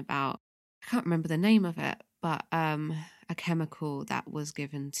 talking about, I can't remember the name of it, but a chemical that was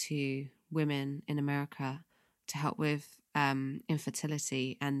given to women in America to help with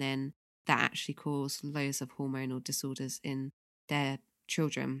infertility, and then that actually caused loads of hormonal disorders in their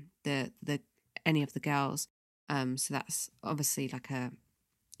children, any of the girls. So that's obviously like a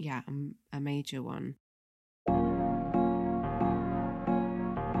major one.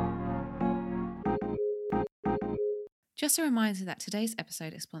 Just a reminder that today's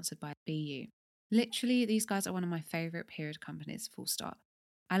episode is sponsored by BU. Literally, these guys are one of my favourite period companies, full stop.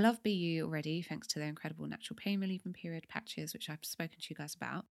 I love BU already thanks to their incredible natural pain relief and period patches, which I've spoken to you guys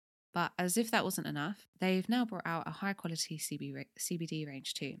about. But as if that wasn't enough, they've now brought out a high quality CBD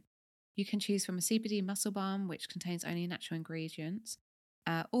range too. You can choose from a CBD muscle balm, which contains only natural ingredients,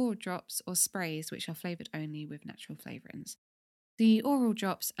 oral drops or sprays, which are flavoured only with natural flavourings. The oral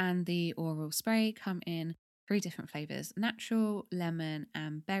drops and the oral spray come in 3 different flavours: natural, lemon,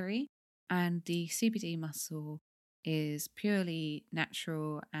 and berry. And the CBD muscle is purely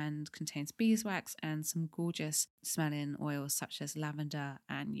natural and contains beeswax and some gorgeous smelling oils such as lavender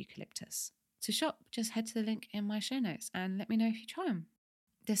and eucalyptus. To shop, just head to the link in my show notes and let me know if you try them.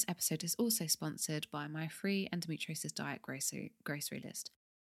 This episode is also sponsored by my free endometriosis diet grocery list.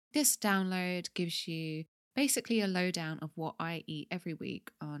 This download gives you basically a lowdown of what I eat every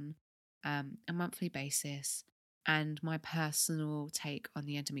week on a monthly basis and my personal take on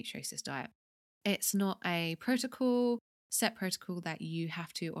the endometriosis diet. It's not a set protocol that you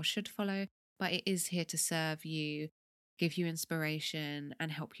have to or should follow, but it is here to serve you, give you inspiration,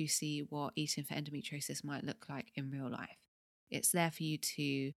 and help you see what eating for endometriosis might look like in real life. It's there for you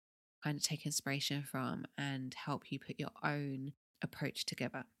to kind of take inspiration from and help you put your own approach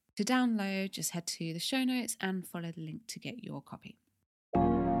together. To download, just head to the show notes and follow the link to get your copy.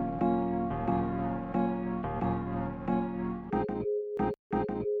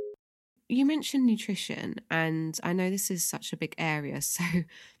 You mentioned nutrition, and I know this is such a big area, so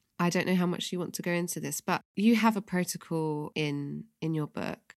I don't know how much you want to go into this, but you have a protocol in your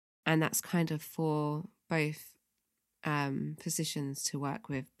book, and that's kind of for both physicians to work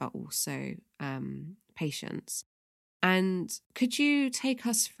with, but also patients. And could you take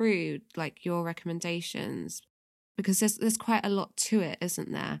us through like your recommendations? Because there's quite a lot to it,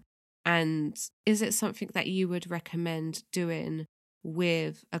 isn't there? And is it something that you would recommend doing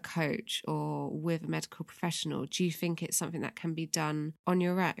with a coach or with a medical professional? Do you think it's something that can be done on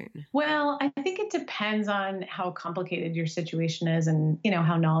your own? Well, I think it depends on how complicated your situation is and,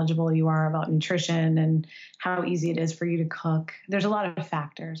 how knowledgeable you are about nutrition and how easy it is for you to cook. There's a lot of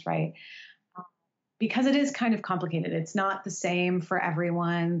factors, right? Because it is kind of complicated. It's not the same for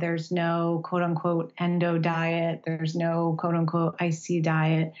everyone. There's no quote unquote endo diet. There's no quote unquote IC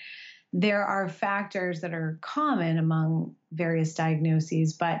diet. There are factors that are common among various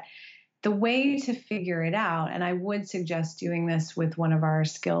diagnoses, but the way to figure it out, and I would suggest doing this with one of our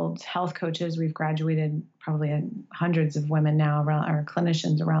skilled health coaches. We've graduated probably hundreds of women now, around our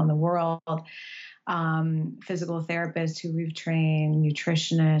clinicians around the world, physical therapists who we've trained,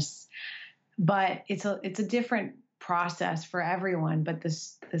 nutritionists. But it's a different process for everyone. But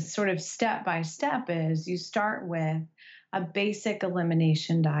this sort of step by step is you start with a basic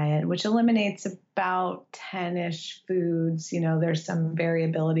elimination diet, which eliminates about 10-ish foods. There's some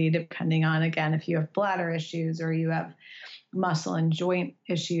variability depending on, again, if you have bladder issues or you have muscle and joint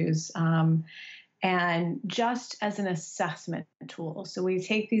issues. And just as an assessment tool. So we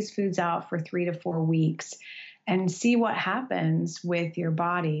take these foods out for 3 to 4 weeks and see what happens with your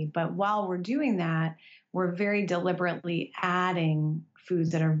body. But while we're doing that, we're very deliberately adding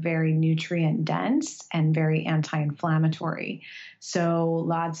foods that are very nutrient dense and very anti-inflammatory. So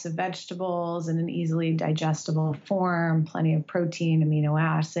lots of vegetables in an easily digestible form, plenty of protein, amino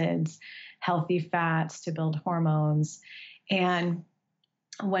acids, healthy fats to build hormones. And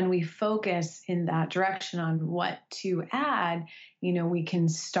when we focus in that direction on what to add, we can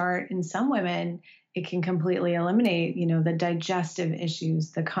start in some women. It can completely eliminate, the digestive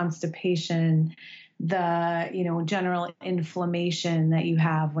issues, the constipation, the, general inflammation that you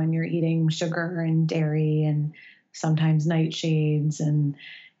have when you're eating sugar and dairy and sometimes nightshades and,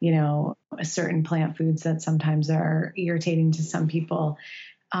 certain plant foods that sometimes are irritating to some people.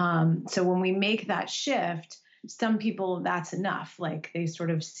 So when we make that shift, some people, that's enough. Like they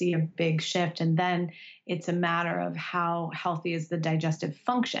sort of see a big shift, and then it's a matter of how healthy is the digestive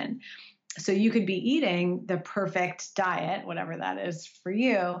function. So you could be eating the perfect diet, whatever that is for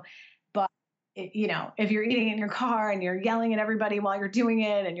you. But, if you're eating in your car and you're yelling at everybody while you're doing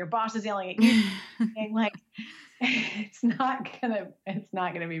it and your boss is yelling at you, like it's not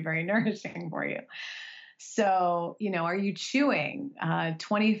gonna be very nourishing for you. So, are you chewing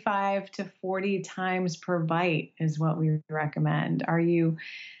 25 to 40 times per bite is what we recommend. Are you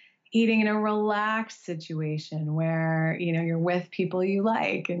eating in a relaxed situation where, you're with people you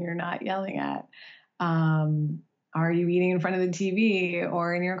like and you're not yelling at? Are you eating in front of the TV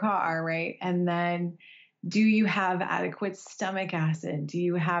or in your car, right? And then do you have adequate stomach acid? Do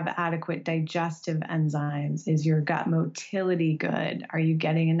you have adequate digestive enzymes? Is your gut motility good? Are you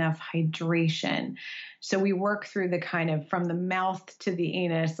getting enough hydration? So we work through the kind of from the mouth to the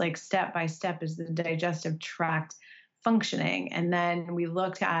anus, like step by step is the digestive tract functioning. And then we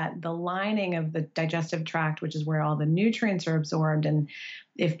looked at the lining of the digestive tract, which is where all the nutrients are absorbed. And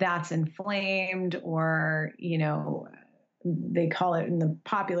if that's inflamed or, they call it in the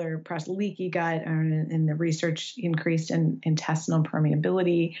popular press leaky gut, or in the research, increased in intestinal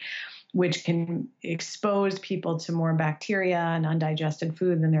permeability, which can expose people to more bacteria and undigested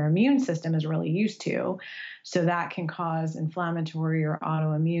food than their immune system is really used to. So that can cause inflammatory or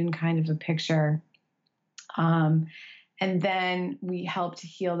autoimmune kind of a picture. And then we help to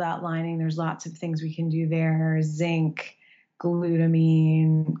heal that lining. There's lots of things we can do there: zinc,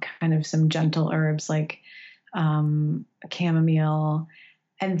 glutamine, kind of some gentle herbs like chamomile.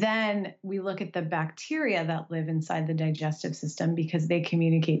 And then we look at the bacteria that live inside the digestive system, because they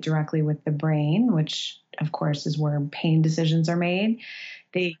communicate directly with the brain, which of course is where pain decisions are made.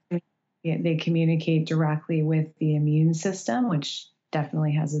 They communicate directly with the immune system, which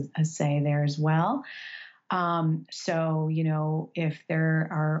definitely has a say there as well. So, if there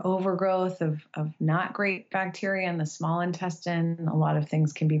are overgrowth of not great bacteria in the small intestine, a lot of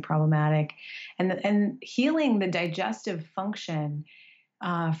things can be problematic. And healing the digestive function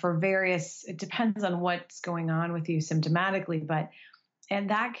for various, it depends on what's going on with you symptomatically, and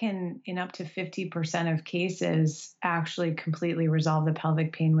that can, in up to 50% of cases, actually completely resolve the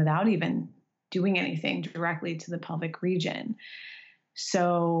pelvic pain without even doing anything directly to the pelvic region.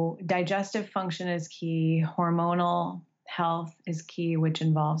 So digestive function is key. Hormonal health is key, which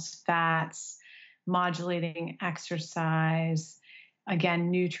involves fats, modulating exercise,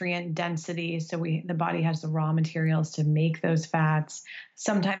 again, nutrient density. So the body has the raw materials to make those fats.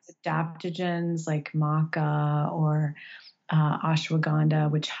 Sometimes adaptogens like maca or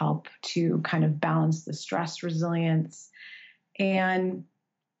ashwagandha, which help to kind of balance the stress resilience. And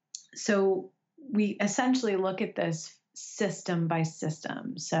so we essentially look at this system by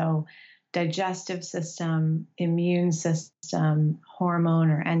system. So digestive system, immune system, hormone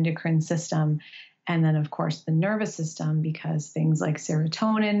or endocrine system, and then of course the nervous system, because things like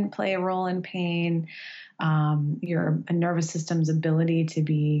serotonin play a role in pain, your nervous system's ability to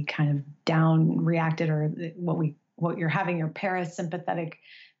be kind of down reacted, or what you're having your parasympathetic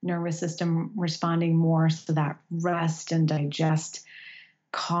nervous system responding more, so that rest and digest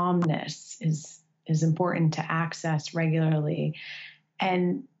calmness is important to access regularly.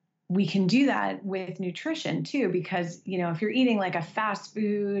 And we can do that with nutrition too, because, if you're eating like a fast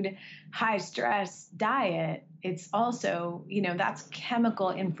food, high stress diet, it's also, that's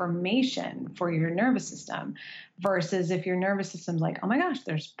chemical information for your nervous system, versus if your nervous system's like, oh my gosh,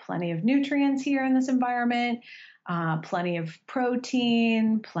 there's plenty of nutrients here in this environment, plenty of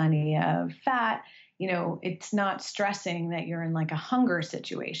protein, plenty of fat, it's not stressing that you're in like a hunger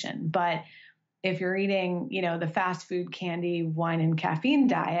situation. But if you're eating, the fast food, candy, wine, and caffeine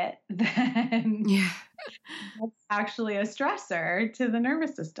diet, then that's actually a stressor to the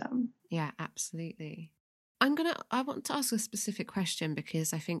nervous system. Yeah, absolutely. I want to ask a specific question,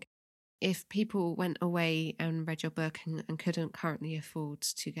 because I think if people went away and read your book and couldn't currently afford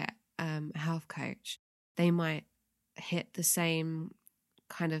to get a health coach, they might hit the same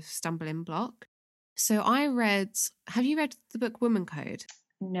kind of stumbling block. So have you read the book Woman Code?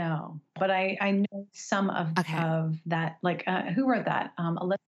 No, but I know some of that. Like, who wrote that?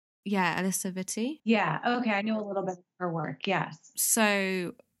 Alyssa? Yeah, Alyssa Vitti. Yeah, okay, I know a little bit of her work, yes.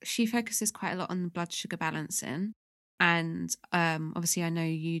 So she focuses quite a lot on blood sugar balancing, and obviously I know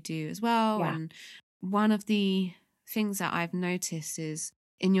you do as well. Yeah. And one of the things that I've noticed is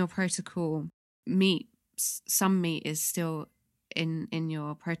in your protocol, some meat is still in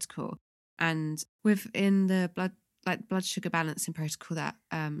your protocol, and within the blood sugar balancing protocol that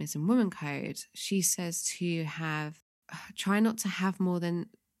is in Woman Code, she says to try not to have more than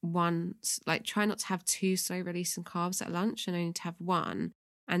one, try not to have 2 slow releasing carbs at lunch, and only to have 1.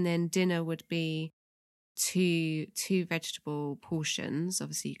 And then dinner would be two vegetable portions.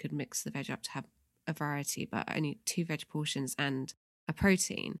 Obviously you could mix the veg up to have a variety, but only 2 veg portions and a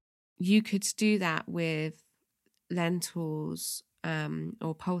protein. You could do that with lentils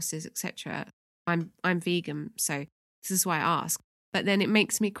or pulses, etc. I'm vegan, so this is why I ask. But then it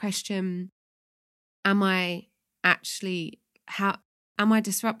makes me question, am I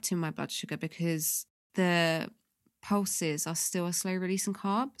disrupting my blood sugar because the pulses are still a slow releasing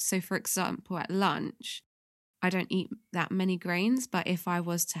carb? So for example, at lunch, I don't eat that many grains, but if I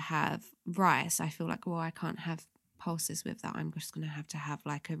was to have rice, I feel like, well, I can't have pulses with that. I'm just going to have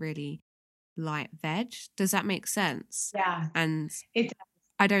like a really light veg. Does that make sense? Yeah. And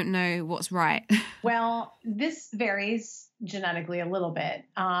I don't know what's right. Well, this varies genetically a little bit.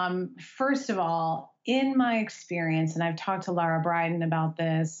 First of all, in my experience, and I've talked to Lara Bryden about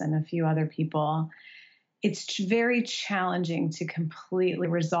this and a few other people, it's very challenging to completely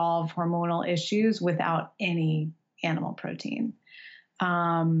resolve hormonal issues without any animal protein.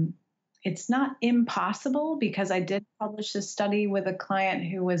 it's not impossible, because I did publish a study with a client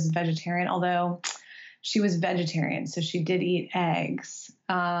who was vegetarian, although she was vegetarian, so she did eat eggs.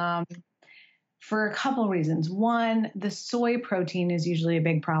 For a couple reasons. One, the soy protein is usually a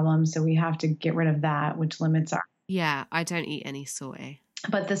big problem, so we have to get rid of that, which limits our. Yeah, I don't eat any soy.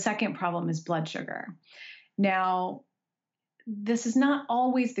 But the second problem is blood sugar. Now, this is not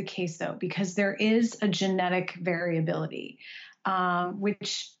always the case, though, because there is a genetic variability,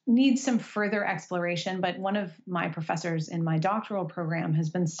 which needs some further exploration. But one of my professors in my doctoral program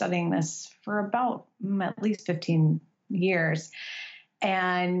has been studying this for about at least 15 years.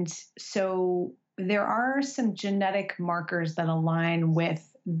 And so there are some genetic markers that align with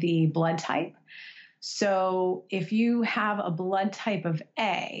the blood type. So if you have a blood type of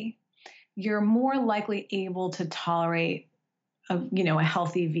A, you're more likely able to tolerate a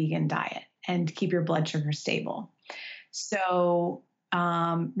healthy vegan diet and keep your blood sugar stable. So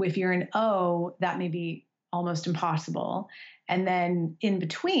if you're an O, that may be almost impossible. And then in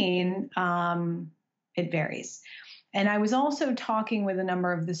between, it varies. And I was also talking with a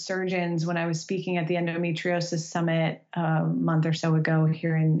number of the surgeons when I was speaking at the Endometriosis Summit a month or so ago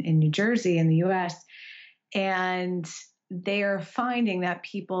here in New Jersey in the US. And they are finding that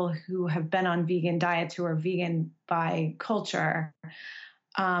people who have been on vegan diets, who are vegan by culture,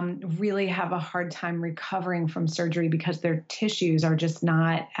 really have a hard time recovering from surgery because their tissues are just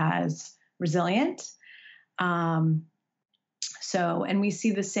not as resilient. And we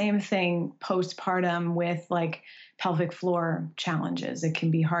see the same thing postpartum with like pelvic floor challenges. It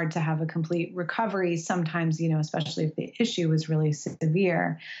can be hard to have a complete recovery sometimes, especially if the issue is really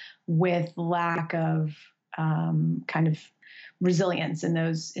severe, with lack of kind of resilience in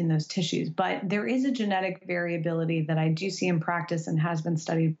those tissues. But there is a genetic variability that I do see in practice and has been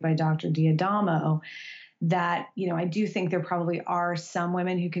studied by Dr. D'Adamo, that, I do think there probably are some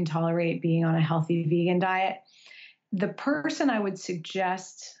women who can tolerate being on a healthy vegan diet. The person I would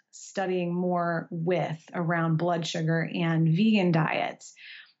suggest studying more with around blood sugar and vegan diets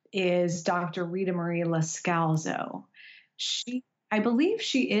is Dr. Rita Marie Lascalzo. I believe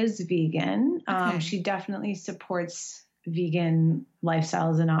she is vegan. Okay. She definitely supports vegan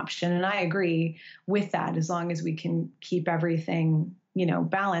lifestyle as an option. And I agree with that, as long as we can keep everything,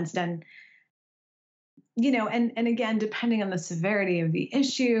 balanced. And, and again, depending on the severity of the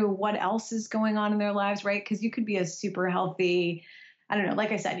issue, what else is going on in their lives, right? Because you could be a super healthy, I don't know,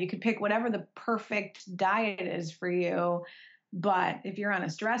 like I said, you could pick whatever the perfect diet is for you. But if you're on a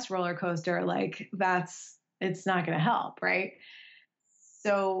stress roller coaster, it's not going to help, right?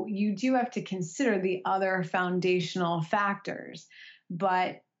 So you do have to consider the other foundational factors.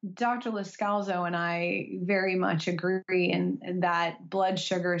 But Dr. Lascalzo and I very much agree in that blood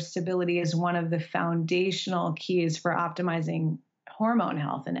sugar stability is one of the foundational keys for optimizing hormone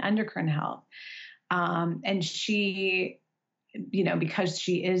health and endocrine health. And she, because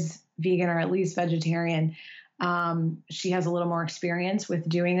she is vegan or at least vegetarian, she has a little more experience with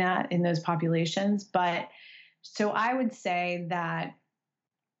doing that in those populations. But so I would say that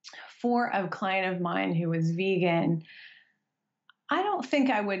for a client of mine who is vegan, I don't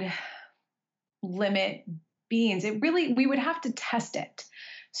think I would limit beans. We would have to test it.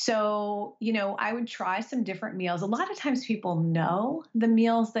 So, I would try some different meals. A lot of times people know the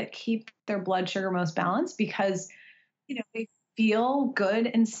meals that keep their blood sugar most balanced because, they feel good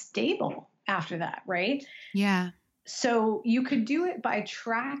and stable after that, right? Yeah. So you could do it by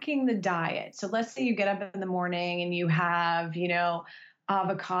tracking the diet. So let's say you get up in the morning and you have,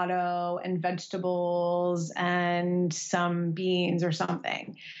 avocado and vegetables and some beans or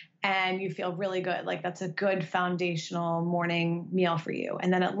something, and you feel really good. Like that's a good foundational morning meal for you.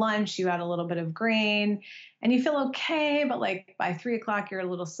 And then at lunch, you add a little bit of grain and you feel okay, but like by 3:00, you're a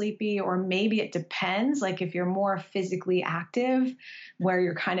little sleepy, or maybe it depends. Like if you're more physically active, where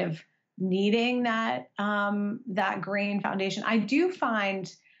you're kind of needing that grain foundation. I do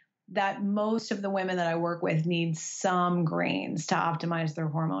find that most of the women that I work with need some grains to optimize their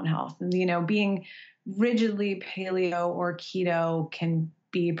hormone health. And, being rigidly paleo or keto can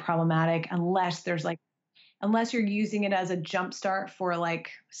be problematic unless you're using it as a jumpstart for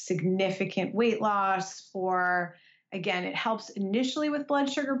like significant weight loss, or again, it helps initially with blood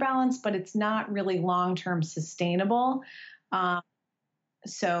sugar balance, but it's not really long-term sustainable.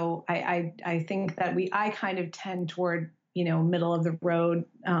 So I think that I kind of tend toward, middle of the road,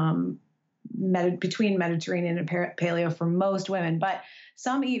 between Mediterranean and paleo for most women, but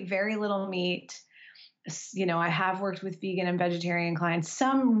some eat very little meat. I have worked with vegan and vegetarian clients.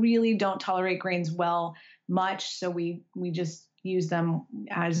 Some really don't tolerate grains much. So we just, use them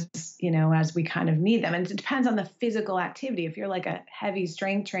as, as we kind of need them. And it depends on the physical activity. If you're like a heavy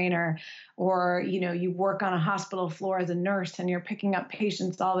strength trainer, or, you work on a hospital floor as a nurse and you're picking up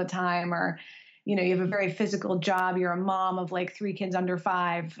patients all the time, or, you have a very physical job, you're a mom of like 3 kids under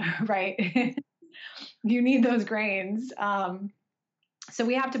 5, right? You need those grains. So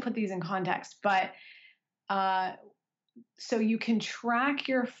we have to put these in context, but, so you can track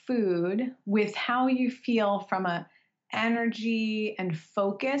your food with how you feel from a energy and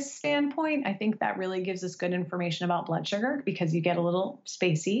focus standpoint. I think that really gives us good information about blood sugar, because you get a little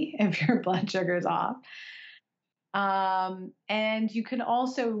spacey if your blood sugar is off. And you can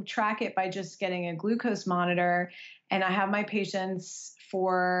also track it by just getting a glucose monitor. And I have my patients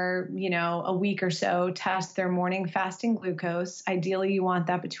for, a week or so test their morning fasting glucose. Ideally, you want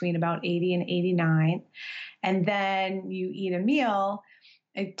that between about 80 and 89. And then you eat a meal.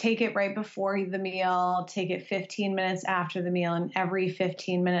 Take it right before the meal, take it 15 minutes after the meal, and every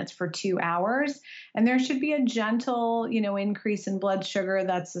 15 minutes for 2 hours. And there should be a gentle, increase in blood sugar.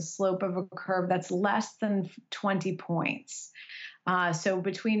 That's the slope of a curve that's less than 20 points. So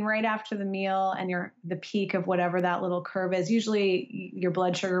between right after the meal and the peak of whatever that little curve is, usually your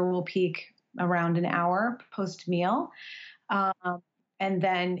blood sugar will peak around an hour post meal. And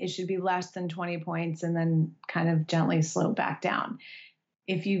then it should be less than 20 points, and then kind of gently slope back down.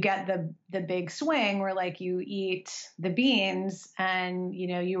 If you get the big swing where like you eat the beans and,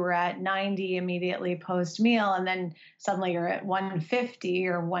 you were at 90 immediately post meal, and then suddenly you're at 150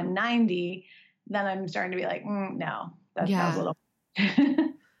 or 190, then I'm starting to be like, no, that's a little.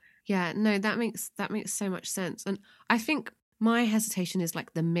 Yeah, no, that makes so much sense. And I think my hesitation is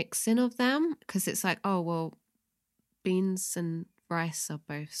like the mixing of them, because it's like, oh, well, beans and rice are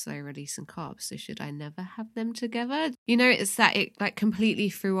both slow releasing carbs, so should I never have them together? It's that it like completely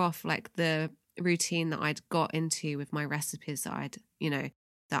threw off like the routine that I'd got into with my recipes that that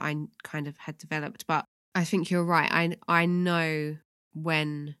I kind of had developed. But I think you're right. I know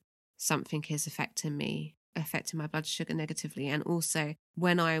when something is affecting my blood sugar negatively, and also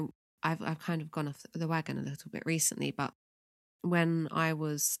when I've kind of gone off the wagon a little bit recently, but when I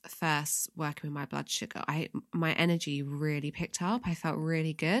was first working with my blood sugar, my energy really picked up. I felt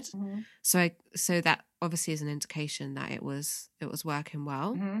really good. Mm-hmm. So that obviously is an indication that it was working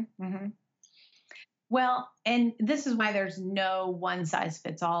well. Mm-hmm. Mm-hmm. Well, and this is why there's no one size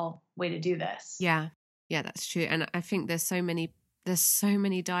fits all way to do this. Yeah, that's true. And I think there's so many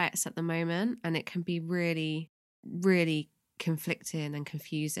diets at the moment, and it can be really, really conflicting and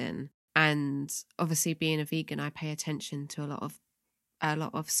confusing. And obviously, being a vegan, I pay attention to a lot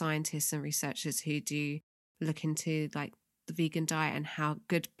of scientists and researchers who do look into like the vegan diet and how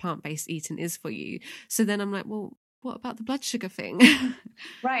good plant-based eating is for you. So then I'm like, well, what about the blood sugar thing?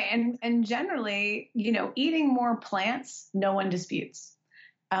 Right. And generally, eating more plants, no one disputes.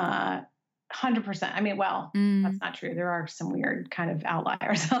 100%. I mean, well, that's not true. There are some weird kind of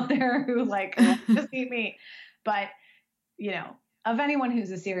outliers out there who like just eat meat. But, of anyone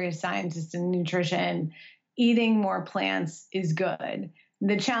who's a serious scientist in nutrition, eating more plants is good.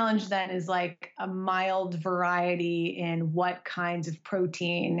 The challenge then is like a mild variety in what kinds of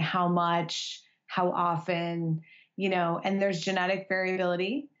protein, how much, how often, and there's genetic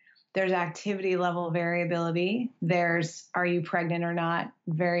variability. There's activity level variability. There's, are you pregnant or not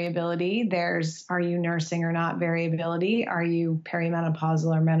variability. There's, are you nursing or not variability. Are you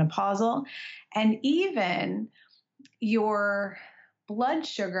perimenopausal or menopausal? And even your blood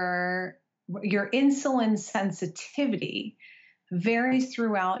sugar, your insulin sensitivity varies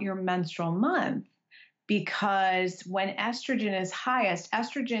throughout your menstrual month, because when estrogen is highest,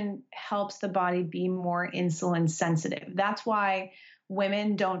 estrogen helps the body be more insulin sensitive. That's why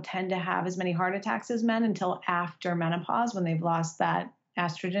women don't tend to have as many heart attacks as men until after menopause, when they've lost that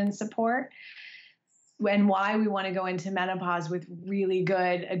estrogen support. And why we want to go into menopause with really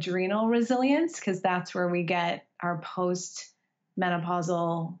good adrenal resilience, because that's where we get our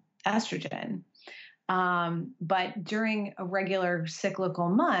post-menopausal estrogen. But during a regular cyclical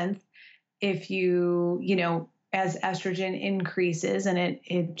month, if you as estrogen increases, and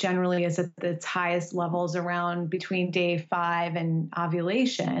it generally is at its highest levels around between day 5 and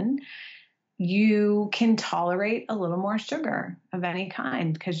ovulation, you can tolerate a little more sugar of any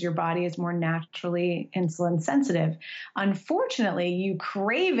kind because your body is more naturally insulin sensitive. Unfortunately, you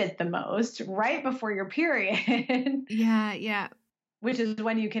crave it the most right before your period. Yeah. Which is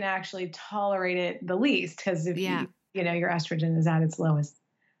when you can actually tolerate it the least, because if your estrogen is at its lowest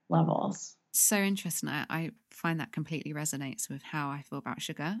levels. So interesting. I find that completely resonates with how I feel about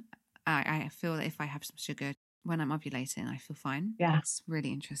sugar. I feel that if I have some sugar when I'm ovulating, I feel fine. Yeah. It's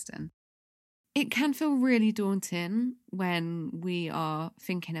really interesting. it can feel really daunting when we are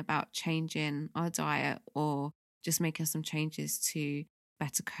thinking about changing our diet or just making some changes to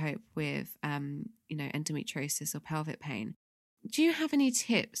better cope with, endometriosis or pelvic pain. Do you have any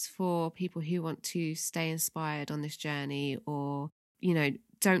tips for people who want to stay inspired on this journey or,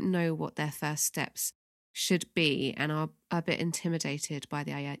 don't know what their first steps should be and are a bit intimidated by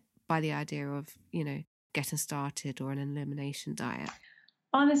the idea of, getting started or an elimination diet?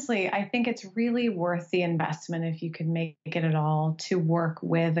 Honestly, I think it's really worth the investment if you can make it at all to work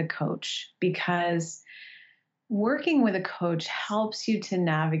with a coach, because working with a coach helps you to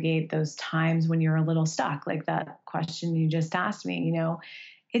navigate those times when you're a little stuck, like that question you just asked me.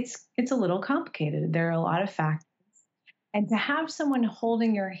 It's a little complicated. There are a lot of factors. And to have someone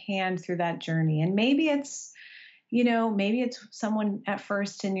holding your hand through that journey, and maybe it's someone at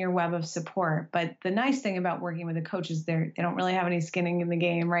first in your web of support. But the nice thing about working with a coach is they don't really have any skinning in the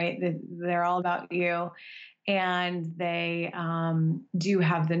game, right? They're all about you. And they do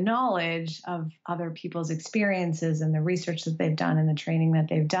have the knowledge of other people's experiences and the research that they've done and the training that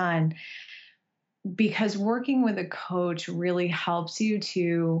they've done. Because working with a coach really helps you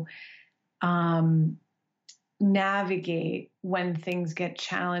to navigate when things get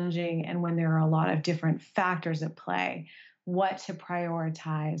challenging and when there are a lot of different factors at play, what to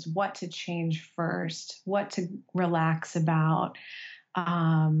prioritize, what to change first, what to relax about,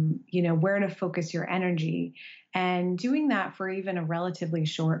 where to focus your energy, and doing that for even a relatively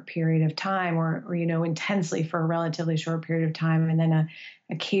short period of time or intensely for a relatively short period of time. And then a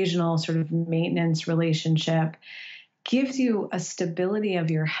occasional sort of maintenance relationship gives you a stability of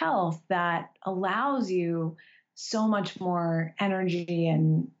your health that allows you so much more energy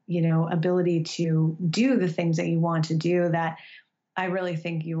and, ability to do the things that you want to do, that I really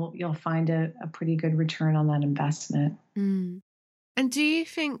think you'll find a pretty good return on that investment. Mm. And do you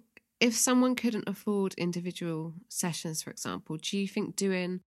think if someone couldn't afford individual sessions, for example, do you think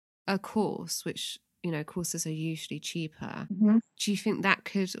doing a course, which, courses are usually cheaper, Mm-hmm. do you think that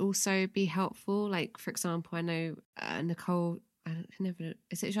could also be helpful? Like, for example, I know Nicole,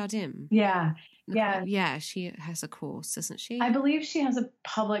 is it Jardim? Yeah. Nicole, yeah, she has a course, doesn't she? I believe she has a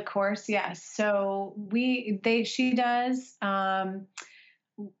public course. Yes. So she does.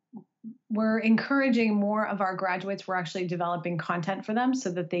 We're encouraging more of our graduates. We're actually developing content for them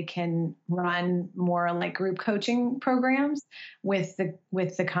so that they can run more like group coaching programs with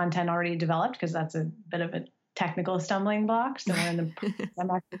the content already developed, because that's a bit of a technical stumbling block. So I'm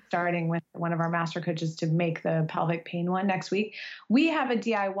actually starting with one of our master coaches to make the pelvic pain one next week. We have a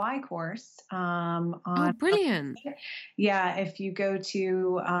DIY course Oh, brilliant. Yeah, if you go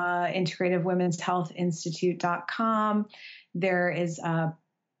to integrativewomenshealthinstitute.com, there is a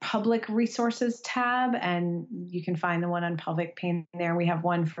public resources tab, and you can find the one on pelvic pain there. We have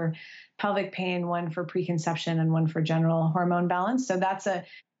one for pelvic pain, one for preconception, and one for general hormone balance. So that's at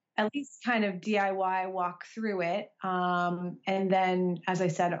least kind of DIY walk through it. And then, as I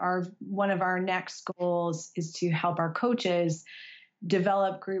said, one of our next goals is to help our coaches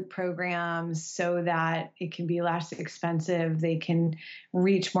develop group programs so that it can be less expensive. They can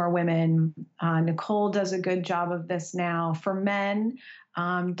reach more women. Nicole does a good job of this now. For men,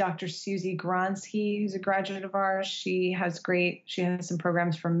 Dr. Susie Gronsky, who's a graduate of ours, she has some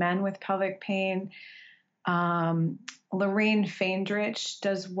programs for men with pelvic pain. Lorraine Feindrich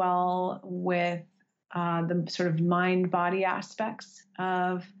does well with the sort of mind-body aspects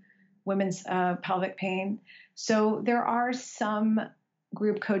of women's pelvic pain. So there are some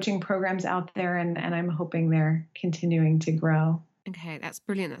group coaching programs out there, and I'm hoping they're continuing to grow. Okay, that's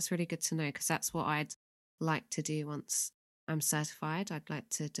brilliant. That's really good to know, because that's what I'd like to do once I'm certified. I'd like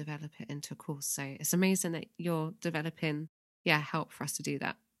to develop it into a course. So it's amazing that you're developing, help for us to do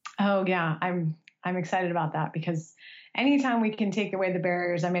that. Oh yeah, I'm excited about that, because anytime we can take away the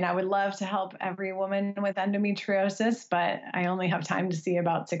barriers, I mean, I would love to help every woman with endometriosis, but I only have time to see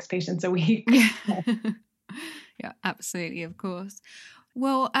about 6 patients a week. Yeah, absolutely, of course.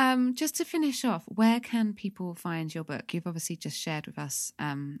 Well, just to finish off, where can people find your book? You've obviously just shared with us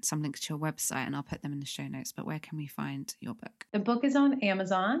some links to your website, and I'll put them in the show notes, but where can we find your book? The book is on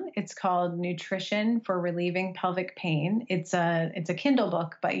Amazon. It's called Nutrition for Relieving Pelvic Pain. It's a Kindle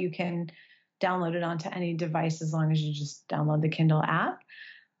book, but you can download it onto any device as long as you just download the Kindle app.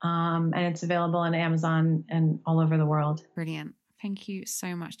 And it's available on Amazon and all over the world. Brilliant. Thank you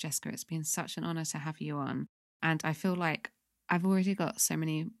so much, Jessica. It's been such an honor to have you on. And I feel like I've already got so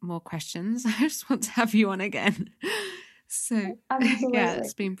many more questions. I just want to have you on again. So Absolutely. yeah,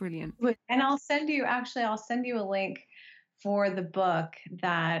 it's been brilliant. And I'll send you a link for the book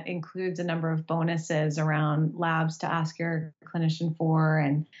that includes a number of bonuses around labs to ask your clinician for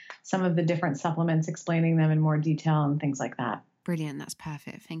and some of the different supplements, explaining them in more detail and things like that. Brilliant. That's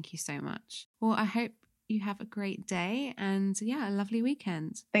perfect. Thank you so much. Well, I hope you have a great day and a lovely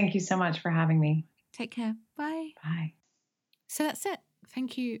weekend. Thank you so much for having me. Take care. Bye. Bye. So that's it.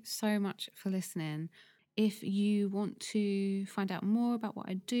 Thank you so much for listening. If you want to find out more about what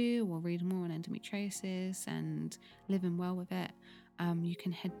I do or read more on endometriosis and living well with it, you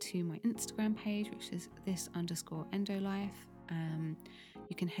can head to my Instagram page, which is this_endolife.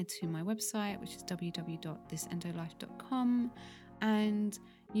 You can head to my website, which is www.thisendolife.com. And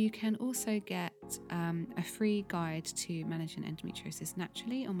you can also get a free guide to managing endometriosis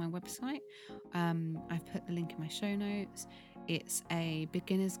naturally on my website. I've put the link in my show notes. It's a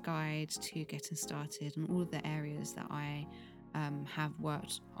beginner's guide to getting started on all of the areas that I have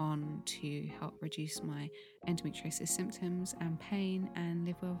worked on to help reduce my endometriosis symptoms and pain and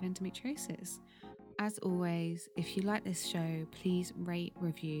live well with endometriosis. As always, if you like this show, please rate,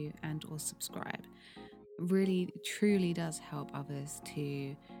 review, and or subscribe. Really, truly does help others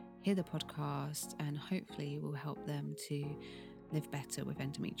to hear the podcast and hopefully will help them to live better with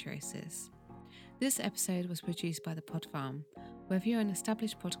endometriosis. This episode was produced by The Pod Farm. Whether you're an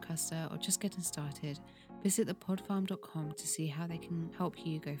established podcaster or just getting started, visit thepodfarm.com to see how they can help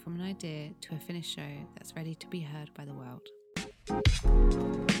you go from an idea to a finished show that's ready to be heard by the world.